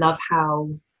 and I love how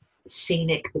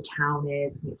scenic the town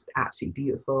is. I think it's absolutely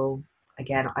beautiful.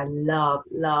 Again, I love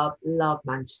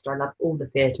Manchester. I love all the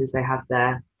theatres they have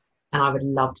there, and I would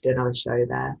love to do another show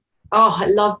there. Oh, I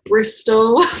love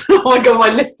Bristol. Oh my God, my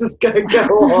list is going to go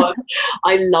on.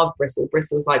 I love Bristol.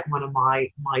 Bristol's like one of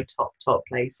my top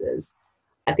places.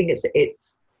 I think it's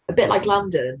a bit like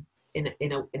London in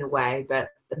a way, but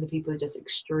the people are just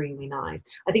extremely nice.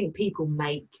 I think people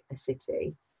make a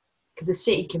city, because the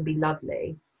city can be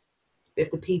lovely, but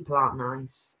if the people aren't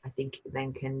nice, I think it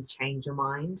then can change your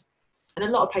mind. And a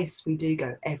lot of places we do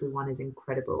go, everyone is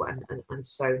incredible and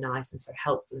so nice and so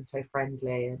helpful and so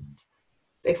friendly.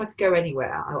 But if I could go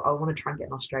anywhere, I want to try and get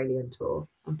an Australian tour.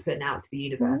 I'm putting out to the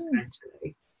universe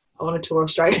eventually. I want to tour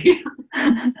Australia.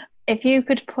 If you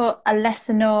could put a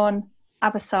lesser known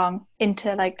ABBA song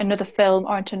into like another film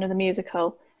or into another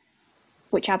musical,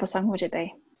 which ABBA song would it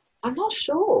be? I'm not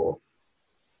sure.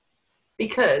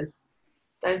 Because,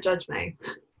 don't judge me.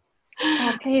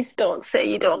 Oh, please don't say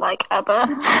you don't like ABBA.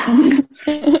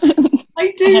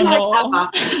 I do like ABBA.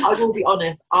 I will be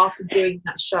honest, after doing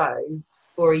that show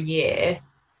for a year,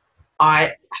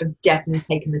 I have definitely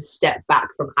taken a step back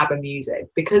from ABBA music,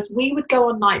 because we would go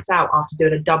on nights out after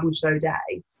doing a double show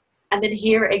day and then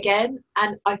hear it again,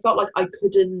 and I felt like I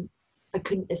couldn't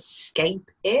escape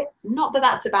it. Not that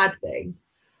that's a bad thing.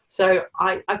 So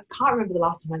I can't remember the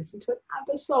last time I listened to an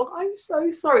ABBA song. I'm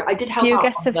so sorry. I did help out. Few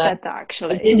guests have said that,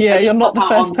 actually. Yeah, you're not the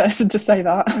first person to say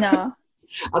that. No.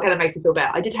 Okay, that makes me feel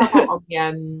better. I did help out on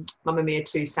the Mamma Mia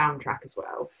 2 soundtrack as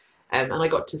well. And I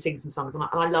got to sing some songs, and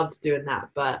I loved doing that.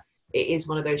 But it is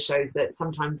one of those shows that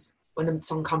sometimes when the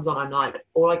song comes on, I'm like,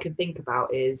 all I can think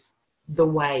about is the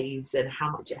waves and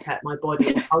how much it hurt my body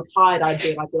and how tired I'd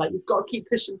be. I'd be like, you've got to keep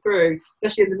pushing through,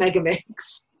 especially in the mega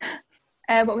mix.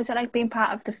 What was it like being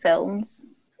part of the films?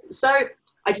 So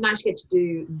I didn't actually get to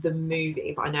do the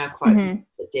movie, but I know quite a few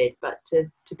that did. But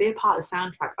to be a part of the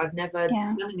soundtrack, I've never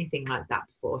done anything like that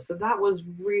before. So that was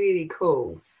really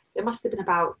cool. There must have been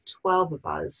about 12 of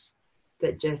us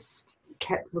that just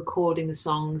kept recording the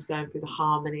songs, going through the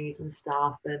harmonies and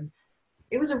stuff. And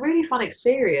it was a really fun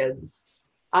experience.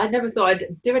 I never thought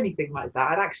I'd do anything like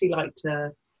that. I'd actually like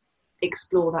to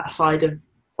explore that side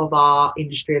of our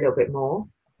industry a little bit more,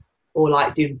 or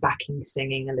like doing backing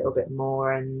singing a little bit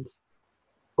more,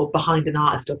 or behind an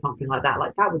artist or something like that.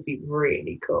 Like that would be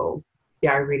really cool.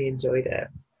 Yeah, I really enjoyed it.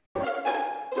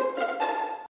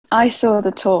 I saw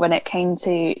the tour when it came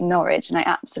to Norwich and I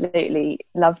absolutely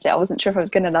loved it. I wasn't sure if I was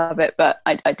going to love it, but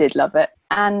I did love it.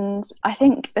 And I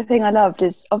think the thing I loved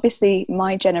is obviously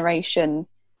my generation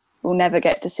will never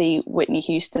get to see Whitney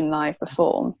Houston live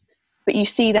perform. But you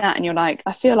see that and you're like,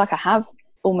 I feel like I have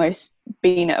almost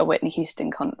been at a Whitney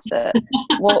Houston concert.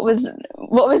 What was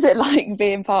it like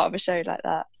being part of a show like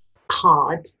that?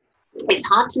 Hard. It's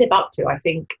hard to live up to, I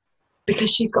think,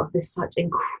 because she's got this such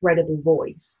incredible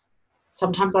voice.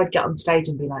 Sometimes I'd get on stage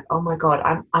and be like, oh my God,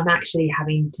 I'm actually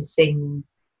having to sing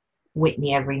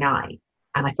Whitney every night.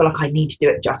 And I feel like I need to do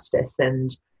it justice.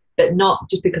 But not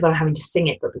just because I'm having to sing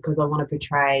it, but because I want to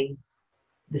portray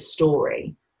the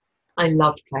story. I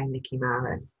loved playing Nikki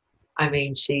Marin. I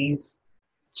mean, she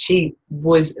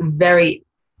was very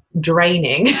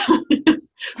draining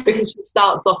because she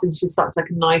starts off and she's such like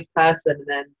a nice person. And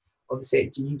then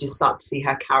obviously you just start to see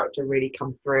her character really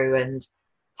come through, and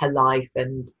her life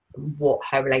and what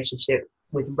her relationship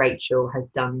with Rachel has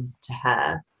done to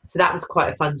her. So that was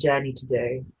quite a fun journey to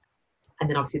do. And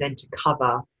then obviously then to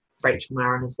cover Rachel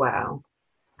Marin as well.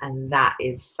 And that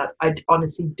is such, I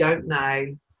honestly don't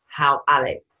know how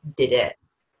Alec did it.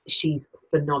 She's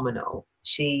phenomenal.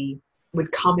 She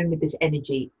would come in with this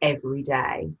energy every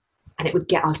day, and it would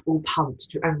get us all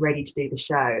pumped and ready to do the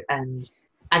show. And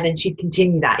then she'd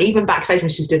continue that. Even backstage when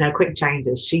she was doing her quick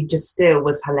changes, she just still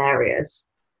was hilarious.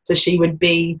 So she would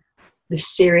be the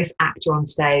serious actor on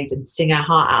stage and sing her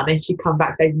heart out, and then she'd come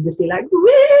backstage and just be like,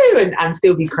 woo, and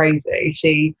still be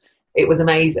crazy. It was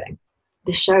amazing.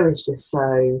 The show is just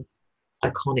so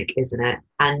iconic, isn't it?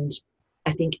 And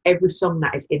I think every song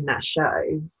that is in that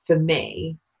show, for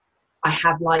me, I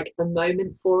have like a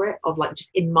moment for it of like,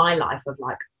 just in my life of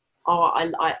like, oh,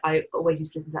 I always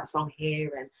used to listen to that song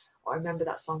here, and I remember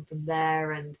that song from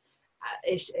there. And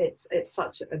it's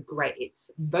such a great,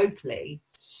 it's vocally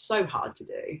so hard to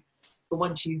do, but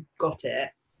once you've got it,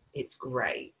 it's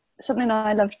great. Something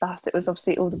I loved about it was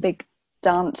obviously all the big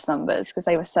dance numbers, because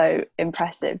they were so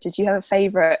impressive. Did you have a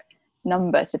favourite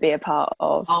number to be a part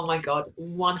of? Oh my God,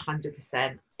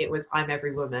 100%. It was I'm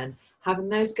Every Woman. Having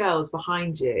those girls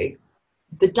behind you,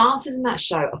 the dancers in that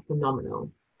show are phenomenal.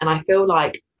 And I feel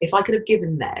like if I could have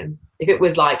given them,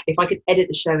 if I could edit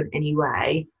the show in any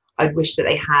way, I'd wish that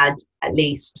they had at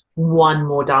least one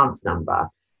more dance number,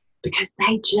 because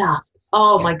they just,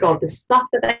 oh my God, the stuff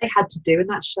that they had to do in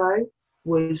that show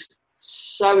was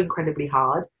so incredibly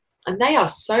hard. And they are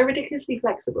so ridiculously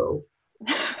flexible.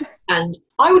 And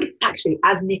I would actually,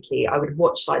 as Nikki, I would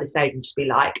watch side of stage and just be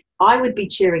like, I would be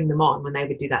cheering them on when they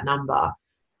would do that number.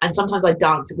 And sometimes I'd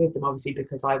dance with them, obviously,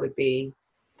 because I would be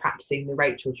practicing the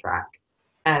Rachel track.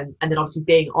 And then obviously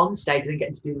being on stage and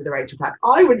getting to do with the Rachel track,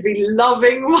 I would be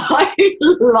loving my life.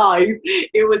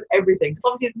 It was everything. Because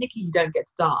obviously as Nikki, you don't get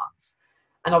to dance.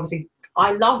 And obviously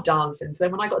I love dancing. So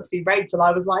then when I got to do Rachel,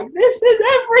 I was like, this is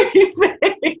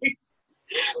everything.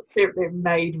 It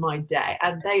made my day.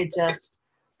 And they are just,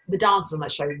 the dancers on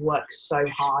that show work so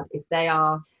hard. If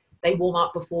they warm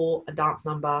up before a dance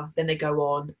number, then they go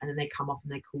on, and then they come off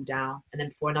and they cool down. And then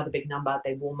before another big number,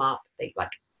 they warm up.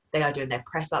 They are doing their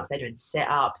press ups, they're doing sit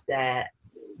ups.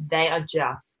 They are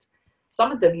just,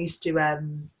 some of them used to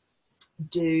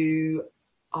do,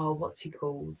 oh, what's he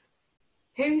called?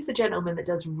 Who's the gentleman that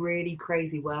does really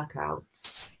crazy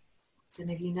workouts? Does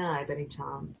any of you know, by any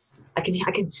chance? I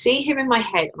can see him in my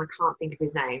head and I can't think of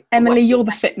his name. Emily, you're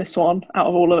the fitness one out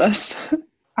of all of us.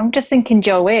 I'm just thinking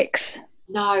Joe Wicks.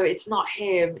 No, it's not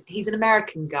him. He's an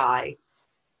American guy.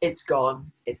 It's gone.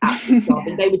 It's absolutely gone.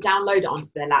 And they would download it onto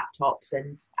their laptops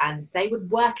and they would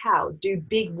work out, do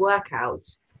big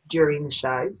workouts during the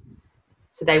show.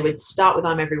 So they would start with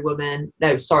I'm Every Woman.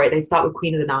 No, sorry, they'd start with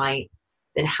Queen of the Night,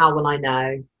 then How Will I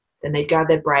Know? Then they'd go have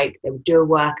their break. They would do a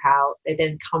workout. They'd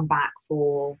then come back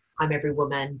for I'm Every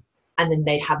Woman. And then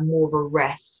they'd have more of a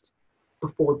rest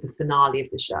before the finale of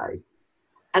the show.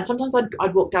 And sometimes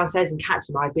I'd walk downstairs and catch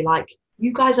them. I'd be like,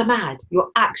 you guys are mad.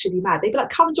 You're actually mad. They'd be like,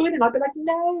 come and join in. I'd be like,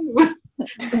 no.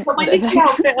 Put my Nikki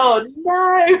outfit on.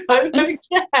 No, I'm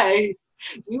okay.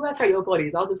 You work out your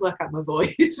bodies. I'll just work out my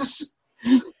voice.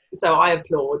 So I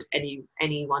applaud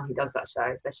anyone who does that show,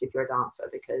 especially if you're a dancer,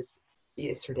 because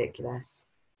it's ridiculous.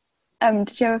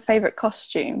 Did you have a favourite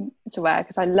costume to wear?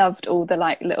 Because I loved all the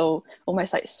like little,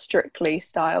 almost like Strictly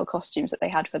style costumes that they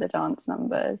had for the dance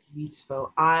numbers.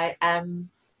 Beautiful. I am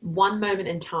One Moment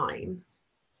in Time.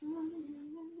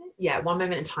 Yeah, One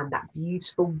Moment in Time, that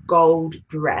beautiful gold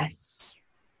dress.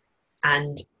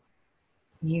 And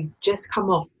you just come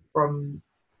off from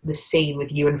the scene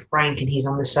with you and Frank and he's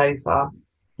on the sofa.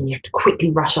 And you have to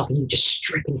quickly rush off and you just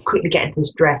strip and quickly get into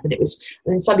this dress. And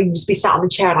then suddenly you'd just be sat on the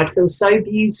chair and I'd feel so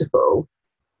beautiful.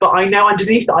 But I know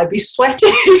underneath that I'd be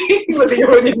sweating, whether you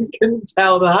already couldn't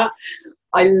tell that.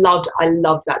 I loved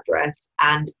that dress.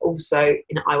 And also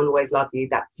in I Will Always Love You,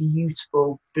 that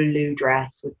beautiful blue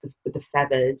dress with the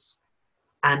feathers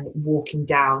and walking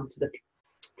down to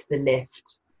the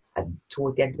lift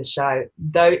towards the end of the show.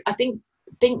 Though I think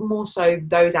more so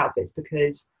those outfits,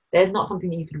 because they're not something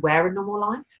that you could wear in normal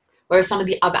life. Whereas some of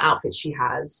the other outfits she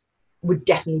has would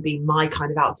definitely be my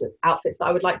kind of outfits that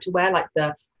I would like to wear, like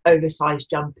the oversized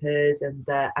jumpers and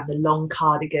the long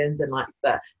cardigans and like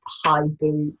the high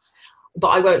boots. But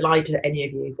I won't lie to any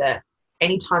of you that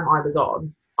anytime I was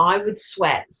on, I would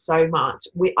sweat so much.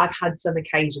 I've had some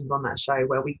occasions on that show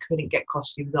where we couldn't get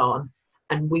costumes on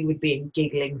and we would be in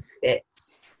giggling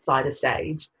fits side of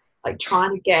stage, like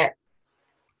trying to get,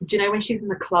 do you know when she's in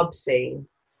the club scene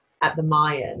at the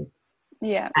Mayan?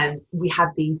 Yeah. And we had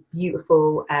these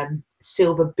beautiful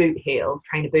silver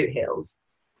trainer boot heels.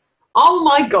 Oh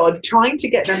my God, trying to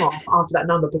get them off after that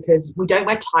number, because we don't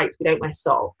wear tights, we don't wear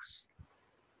socks.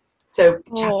 So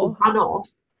to have to run off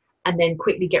and then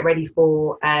quickly get ready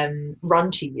for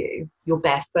Run to You, you're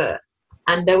barefoot.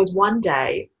 And there was one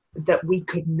day that we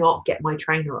could not get my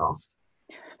trainer off.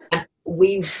 And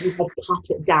we had cut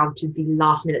it down to the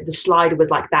last minute. The slider was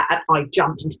like that, and I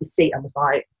jumped into the seat and was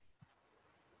like,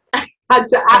 had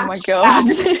to act. Oh my God.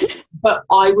 But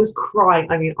I was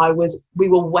crying. I mean, we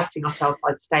were wetting ourselves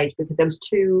by the stage because there was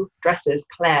two dressers,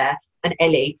 Claire and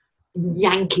Ellie,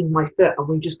 yanking my foot, and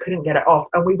we just couldn't get it off.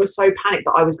 And we were so panicked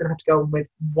that I was going to have to go on with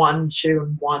one shoe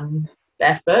and one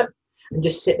barefoot and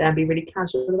just sit there and be really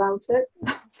casual about it.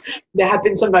 There have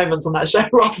been some moments on that show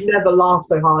where I've never laughed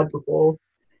so hard before.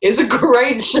 It's a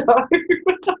great show.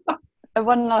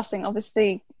 One last thing,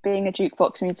 obviously being a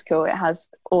jukebox musical, it has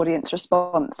audience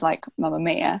response like Mamma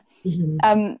Mia.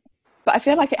 Mm-hmm. But I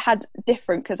feel like it had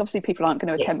different, because obviously people aren't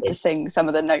going to attempt to sing some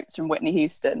of the notes from Whitney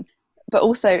Houston, but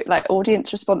also like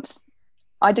audience response,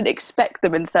 I didn't expect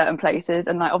them in certain places,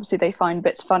 and like obviously they find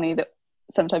bits funny that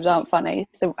sometimes aren't funny.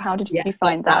 So how did you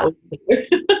find that?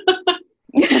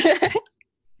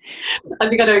 I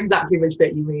think I know exactly which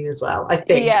bit you mean as well. I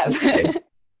think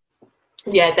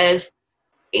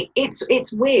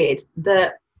it's weird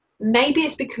that maybe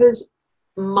it's because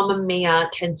Mamma Mia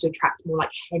tends to attract more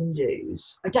like hen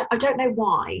do's. I don't know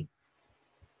why,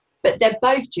 but they're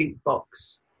both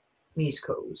jukebox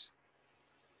musicals,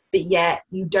 but yet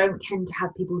you don't tend to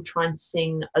have people try and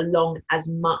sing along as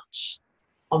much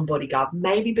on Bodyguard.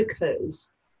 Maybe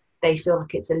because they feel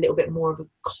like it's a little bit more of a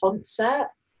concert,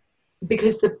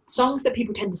 because the songs that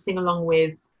people tend to sing along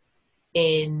with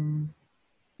in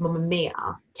Mamma Mia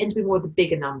tend to be more of the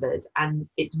bigger numbers, and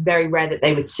it's very rare that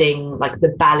they would sing like the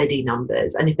ballady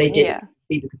numbers, and if they did, it would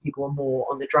be because people were more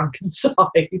on the drunken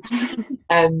side.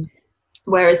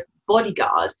 Whereas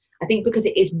Bodyguard, I think because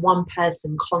it is one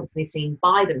person constantly singing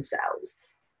by themselves,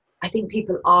 I think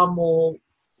people are more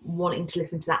wanting to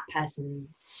listen to that person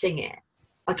sing it.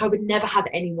 Like I would never have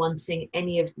anyone sing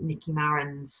any of Nicky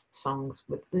Maron's songs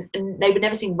and they would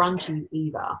never sing Run to You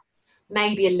either.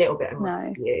 Maybe a little bit of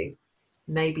Run to You.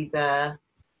 Maybe the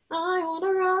I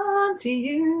wanna run to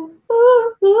you.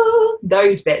 Ooh, ooh.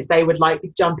 Those bits they would like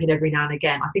jump in every now and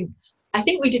again. I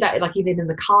think we do that like even in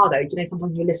the car though. Do you know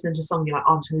sometimes you're listening to a song, you're like,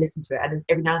 oh, I'm just gonna listen to it, and then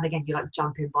every now and again you like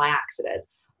jump in by accident.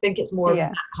 I think it's more of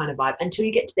that kind of vibe until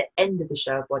you get to the end of the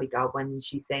show of Bodyguard when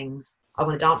she sings I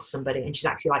Want to Dance with Somebody and she's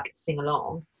actually like sing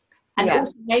along. And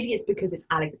also maybe it's because it's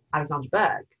Alexandra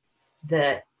Berg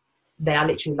that they are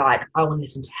literally like, I want to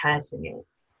listen to her sing it.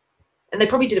 And they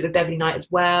probably did it with Beverly Knight as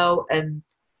well,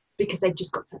 because they've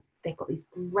got these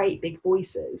great big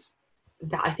voices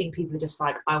that I think people are just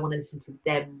like, I want to listen to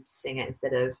them sing it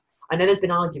instead of. I know there's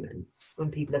been arguments when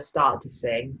people have started to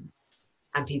sing,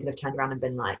 and people have turned around and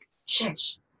been like,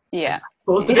 "Shush." Yeah.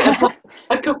 Caused a bit of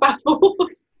a kerfuffle.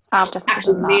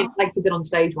 Actually, me and Alex have been on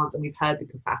stage once, and we've heard the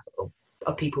kerfuffle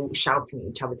of people shouting at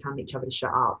each other, telling each other to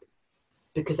shut up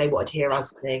because they wanted to hear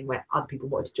us sing where other people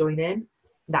wanted to join in.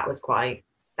 That was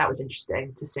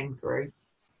interesting to sing through.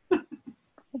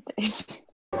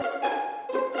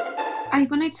 I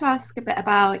wanted to ask a bit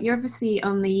about, you're obviously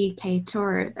on the UK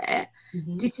tour of it.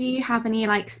 Mm-hmm. Did you have any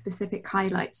like specific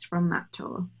highlights from that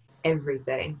tour?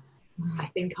 Everything. I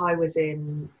think I was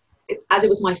as it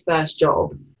was my first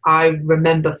job, I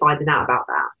remember finding out about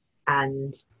that,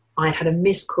 and I had a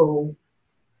missed call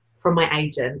from my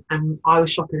agent, and I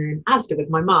was shopping in Asda with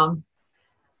my mum,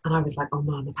 and I was like, oh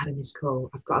Mum, I've had a missed call,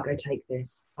 I've got to go take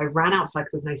this. So I ran outside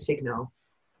because there was no signal,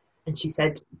 and she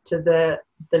said to the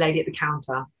lady at the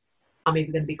counter, I'm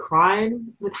either going to be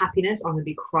crying with happiness or I'm going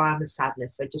to be crying with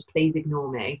sadness, so just please ignore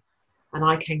me. And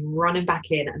I came running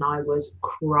back in and I was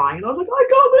crying. I was like, I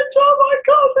got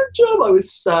the job. I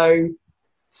was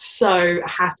so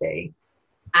happy.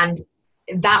 And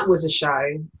that was a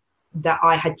show that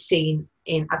I had seen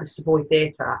at the Savoy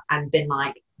Theatre and been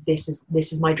like, this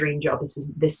is my dream job. This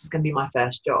is going to be my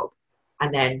first job.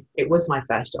 And then it was my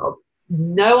first job.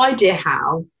 No idea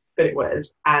how, but it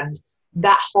was. And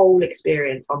that whole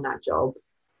experience on that job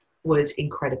was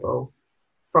incredible.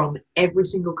 From every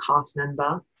single cast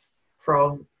member,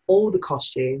 from all the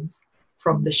costumes,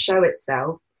 from the show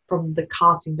itself, from the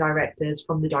casting directors,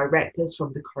 from the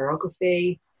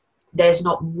choreography. There's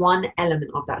not one element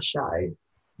of that show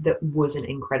that wasn't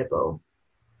incredible.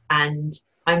 And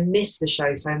I miss the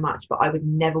show so much, but I would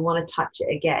never want to touch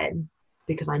it again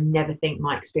because I never think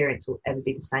my experience will ever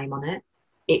be the same on it.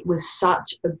 It was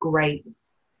such a great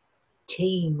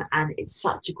team and it's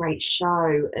such a great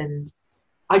show, and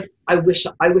I wish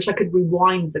I could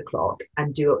rewind the clock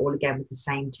and do it all again with the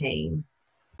same team,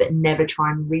 but never try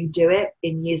and redo it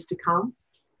in years to come.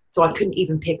 So I couldn't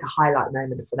even pick a highlight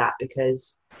moment for that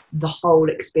because the whole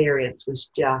experience was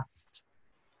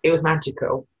it was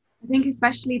magical. I think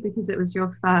especially because it was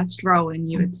your first role and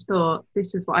you had thought,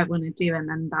 this is what I want to do, and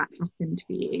then that happened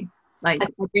for you. Like, I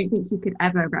don't think you could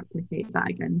ever replicate that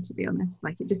again, to be honest.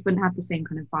 Like, it just wouldn't have the same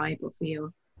kind of vibe or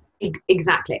feel.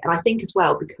 Exactly. And I think as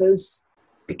well, because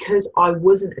I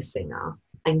wasn't a singer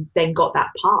and then got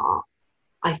that part,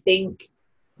 I think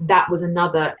that was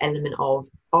another element of,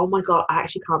 oh my God, I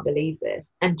actually can't believe this.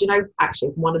 And you know, actually,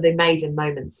 one of the amazing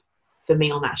moments for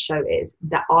me on that show is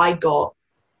that I got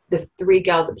the 3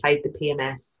 girls that played the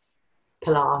PMS,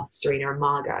 Pilar, Serena and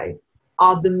Margot,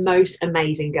 are the most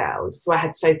amazing girls. So I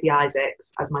had Sophie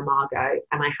Isaacs as my Margot,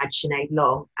 and I had Sinead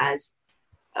Long as,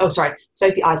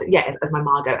 Sophie Isaacs, as my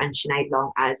Margot, and Sinead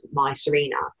Long as my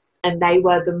Serena. And they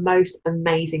were the most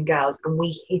amazing girls, and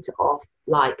we hit it off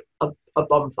like a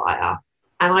bonfire.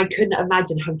 And I couldn't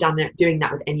imagine doing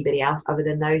that with anybody else other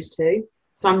than those two.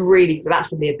 So that's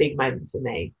probably a big moment for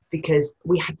me, because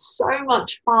we had so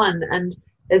much fun. And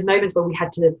there's moments where we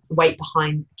had to wait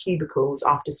behind cubicles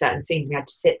after certain scenes. We had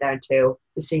to sit there until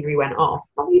the scenery went off.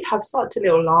 And we'd have such a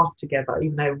little laugh together,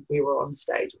 even though we were on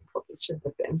stage. We probably shouldn't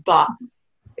have been. But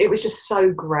it was just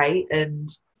so great.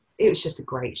 And it was just a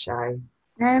great show.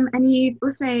 And you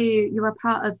were a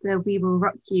part of the We Will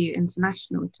Rock You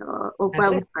international tour, or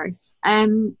World Tour.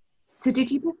 So did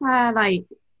you prefer like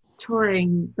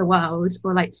touring the world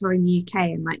or like touring the UK,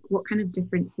 and like what kind of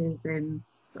differences in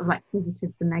sort of like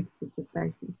positives and negatives of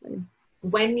both, I suppose?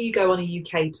 When you go on a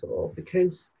UK tour,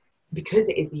 because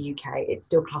it is the UK, it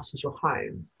still classes your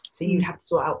home. So you have to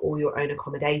sort out all your own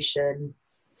accommodation.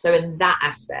 So in that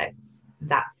aspect,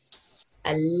 that's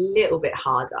a little bit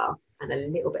harder and a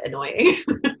little bit annoying.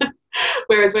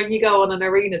 Whereas when you go on an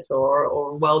arena tour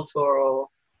or a world tour or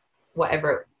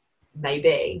whatever it may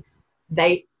be,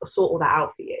 they sort all that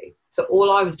out for you. So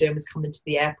all I was doing was coming to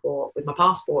the airport with my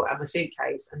passport and my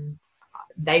suitcase, and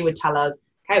they would tell us,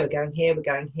 okay, we're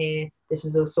going here, this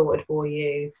is all sorted for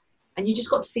you. And you just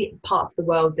got to see parts of the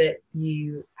world that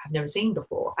you have never seen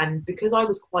before. And because I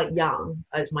was quite young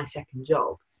as my second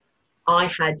job,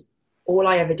 all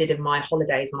I ever did in my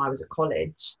holidays when I was at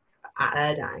college at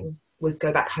Erdang was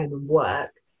go back home and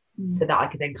work so that I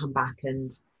could then come back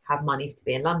and have money to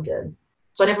be in London.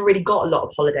 So I never really got a lot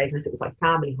of holidays unless it was like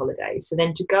family holidays. So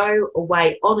then to go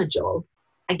away on a job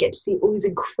and get to see all these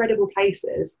incredible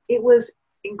places, it was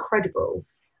incredible.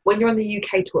 When you're on the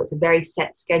UK tour, it's a very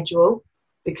set schedule,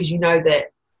 because you know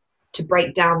that to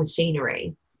break down the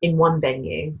scenery in one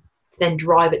venue, to then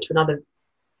drive it to another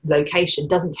location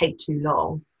doesn't take too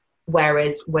long.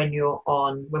 Whereas when we were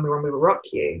on We Will Rock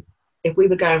You, if we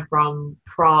were going from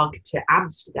Prague to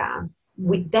Amsterdam,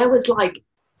 there was like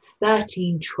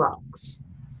 13 trucks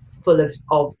full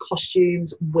of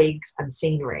costumes, wigs and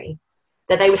scenery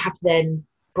that they would have to then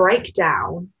break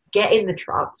down, get in the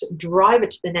trucks, drive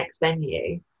it to the next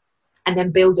venue, and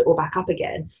then build it all back up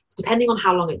again. So depending on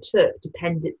how long it took,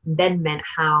 then meant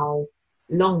how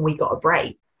long we got a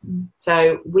break.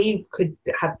 So we could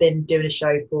have been doing a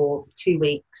show for 2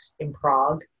 weeks in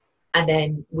Prague, and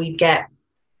then we'd get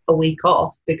a week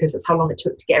off because that's how long it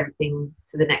took to get everything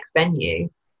to the next venue.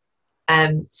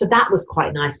 So that was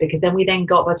quite nice, because then by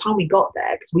the time we got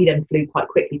there, because we then flew quite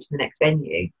quickly to the next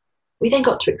venue, we then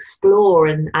got to explore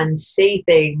and see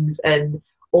things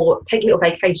or take little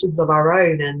vacations of our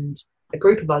own. And a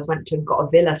group of us went to and got a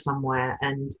villa somewhere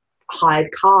and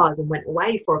hired cars and went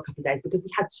away for a couple of days, because we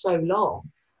had so long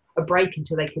a break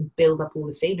until they could build up all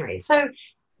the scenery. So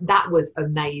that was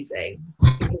amazing.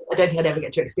 I don't think I'd ever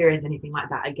get to experience anything like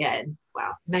that again.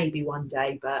 Well, maybe one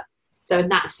day, but so in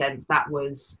that sense, that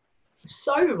was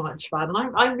so much fun,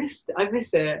 and I miss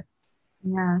it.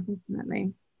 Yeah,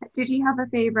 definitely. Did you have a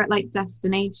favorite like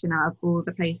destination out of all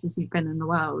the places you've been in the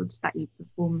world that you've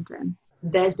performed in?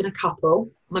 There's been a couple.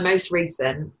 My most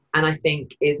recent, and I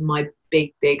think is my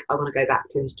big I want to go back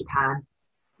to, is Japan.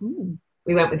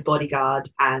 We went with Bodyguard,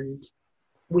 and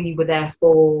we were there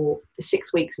for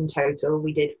 6 weeks in total.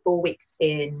 We did 4 weeks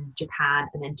in Japan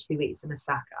and then 2 weeks in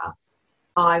Osaka.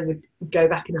 I would go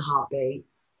back in a heartbeat.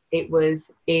 It was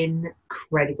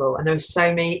incredible, and there was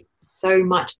so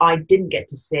much I didn't get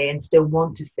to see and still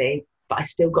want to see, but I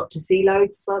still got to see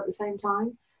loads as well at the same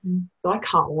time. So I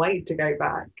can't wait to go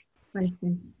back.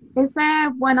 Is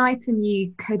there one item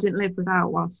you couldn't live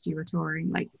without whilst you were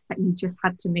touring, like that you just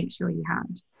had to make sure you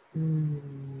had?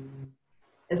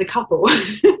 There's a couple.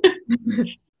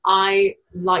 I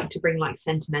like to bring like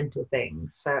sentimental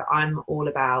things, so I'm all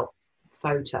about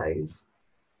photos,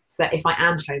 so that if I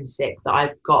am homesick, that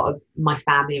I've got my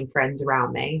family and friends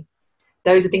around me.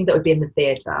 Those are things that would be in the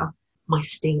theatre. My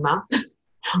steamer.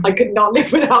 I could not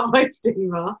live without my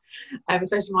steamer,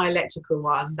 especially my electrical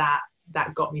one.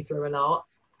 That got me through a lot.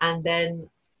 And then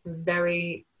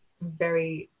very,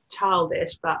 very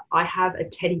childish, but I have a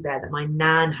teddy bear that my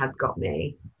nan had got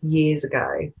me years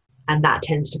ago. And that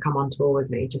tends to come on tour with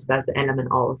me, just as an element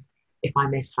of if I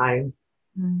miss home,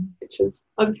 which is,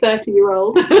 I'm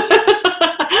 30-year-old and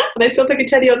I still take a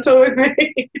teddy on tour with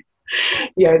me.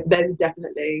 There's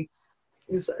definitely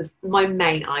my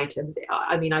main items.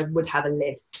 I mean, I would have a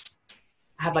list.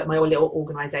 I have like my little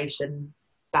organisation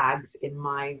bags in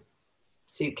my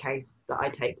suitcase that I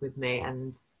take with me,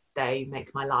 and they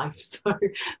make my life. So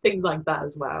things like that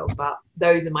as well. But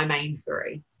those are my main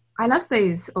three. I love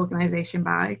those organisation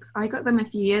bags. I got them a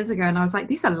few years ago and I was like,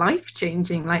 these are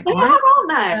life-changing. Like, they are,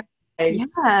 aren't they?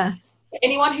 Yeah.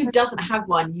 Anyone who doesn't have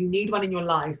one, you need one in your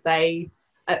life.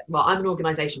 Well, I'm an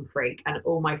organisation freak and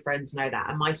all my friends know that.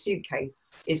 And my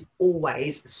suitcase is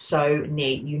always so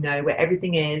neat. You know where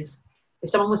everything is. If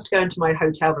someone was to go into my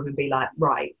hotel room and be like,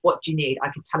 right, what do you need? I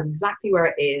could tell them exactly where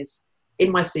it is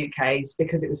in my suitcase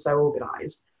because it was so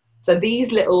organised. So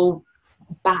these little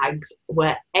bags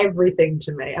were everything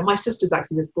to me. And my sister's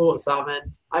actually just bought some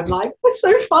and I'm like, it's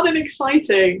so fun and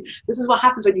exciting. This is what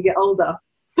happens when you get older.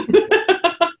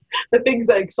 The things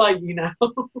that excite you now.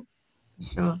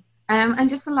 Sure. And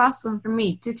just the last one from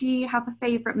me. Did you have a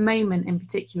favourite moment in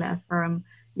particular from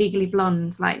Legally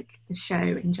Blonde, like the show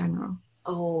in general?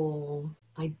 Oh,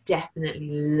 I definitely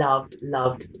loved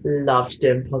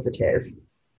doing Positive.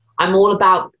 I'm all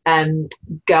about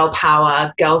girl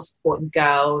power, girls supporting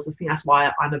girls. I think that's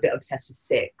why I'm a bit obsessed with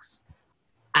Six.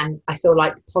 And I feel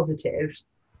like Positive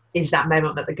is that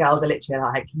moment that the girls are literally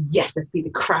like, yes, let's beat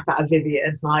the crap out of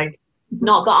Vivienne. Like,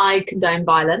 not that I condone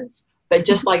violence, but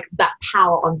just like that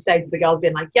power on stage of the girls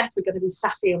being like, yes, we're going to be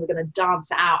sassy and we're going to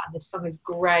dance it out. And this song is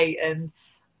great. And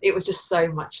it was just so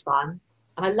much fun.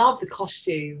 And I love the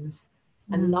costumes.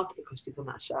 I loved the costumes on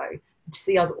that show. To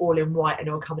see us all in white and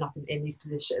all coming up in these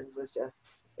positions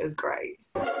it was great.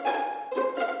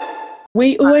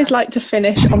 We always like to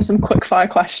finish on some quick fire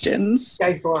questions.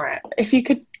 Go for it. If you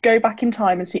could go back in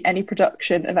time and see any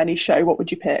production of any show, what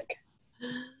would you pick?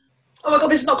 Oh my God,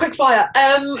 this is not quick fire.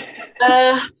 Oh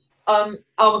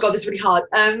my God, this is really hard.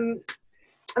 I'm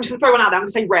just going to throw one out there. I'm going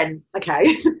to say Ren.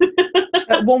 Okay.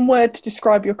 One word to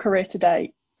describe your career to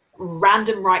date.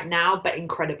 Random right now, but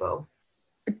incredible.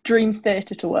 Dream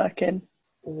theatre to work in.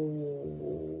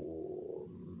 Ooh,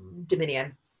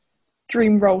 Dominion.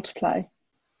 Dream role to play.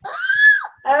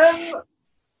 It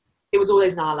was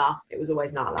always Nala.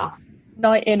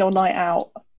 Night in or night out.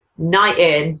 Night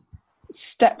in.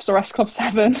 Steps or S Club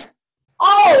 7.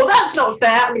 Oh, that's not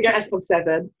fair. I'm gonna get S Club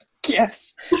 7.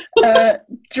 Yes.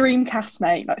 Dream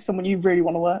castmate, like someone you really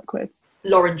want to work with.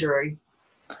 Lauren Drew.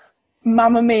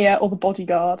 Mamma Mia or The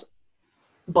Bodyguard.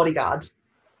 Bodyguard.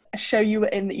 A show you were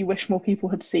in that you wish more people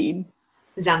had seen.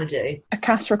 Xanadu. A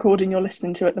cast recording you're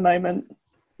listening to at the moment.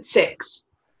 6.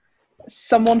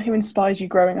 Someone who inspired you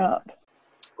growing up.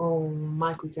 Oh,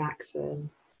 Michael Jackson.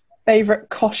 Favourite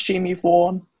costume you've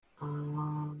worn.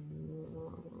 My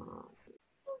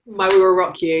We Will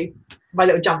Rock You. My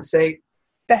little jumpsuit.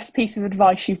 Best piece of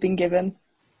advice you've been given.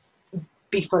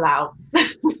 Be full out.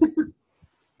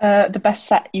 The best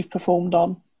set you've performed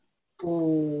on.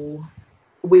 Ooh.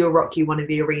 We Will Rock You, one of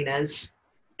the arenas.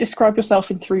 Describe yourself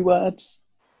in 3 words.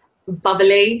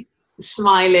 Bubbly,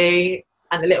 smiley,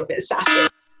 and a little bit sassy.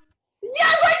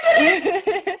 Yes, I did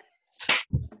it!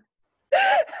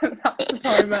 That's the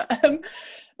timer.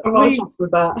 I'm on top with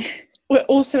that. We're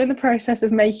also in the process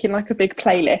of making like a big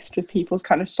playlist with people's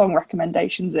kind of song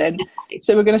recommendations in.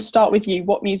 So we're going to start with you.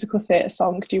 What musical theatre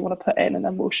song do you want to put in, and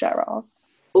then we'll share ours?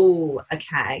 Oh,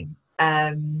 okay.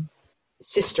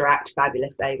 Sister Act,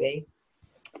 Fabulous Baby.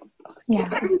 Yeah,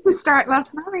 I was to start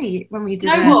last night when we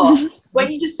did you know what?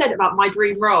 When you just said about my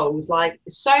dream roles, like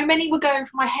so many were going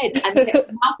through my head, and my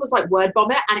mouth was like word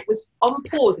vomit, and it was on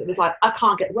pause. It was like I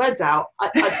can't get the words out. I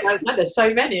don't know. There's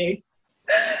so many.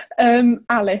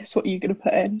 Alice, what are you going to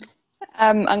put in?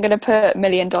 I'm going to put $1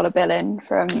 Million Bill in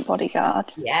from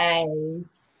Bodyguard. Yay.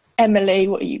 Emily,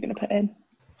 what are you going to put in?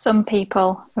 Some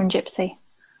People from Gypsy.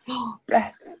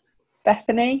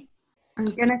 Bethany? I'm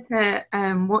going to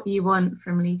put What You Want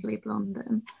from Legally Blonde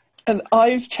in. And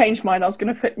I've changed mine. I was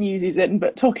going to put Newsies in,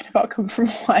 but talking about Come From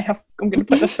Away, I'm going to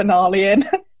put the finale in.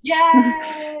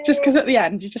 Yay! Just because at the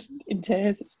end, you're just in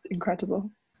tears. It's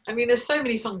incredible. I mean, there's so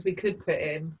many songs we could put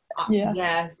in.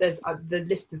 Yeah. There's the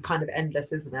list is kind of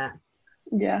endless, isn't it?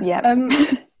 Yeah.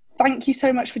 Thank you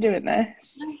so much for doing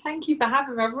this. No, thank you for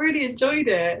having me. I've really enjoyed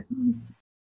it.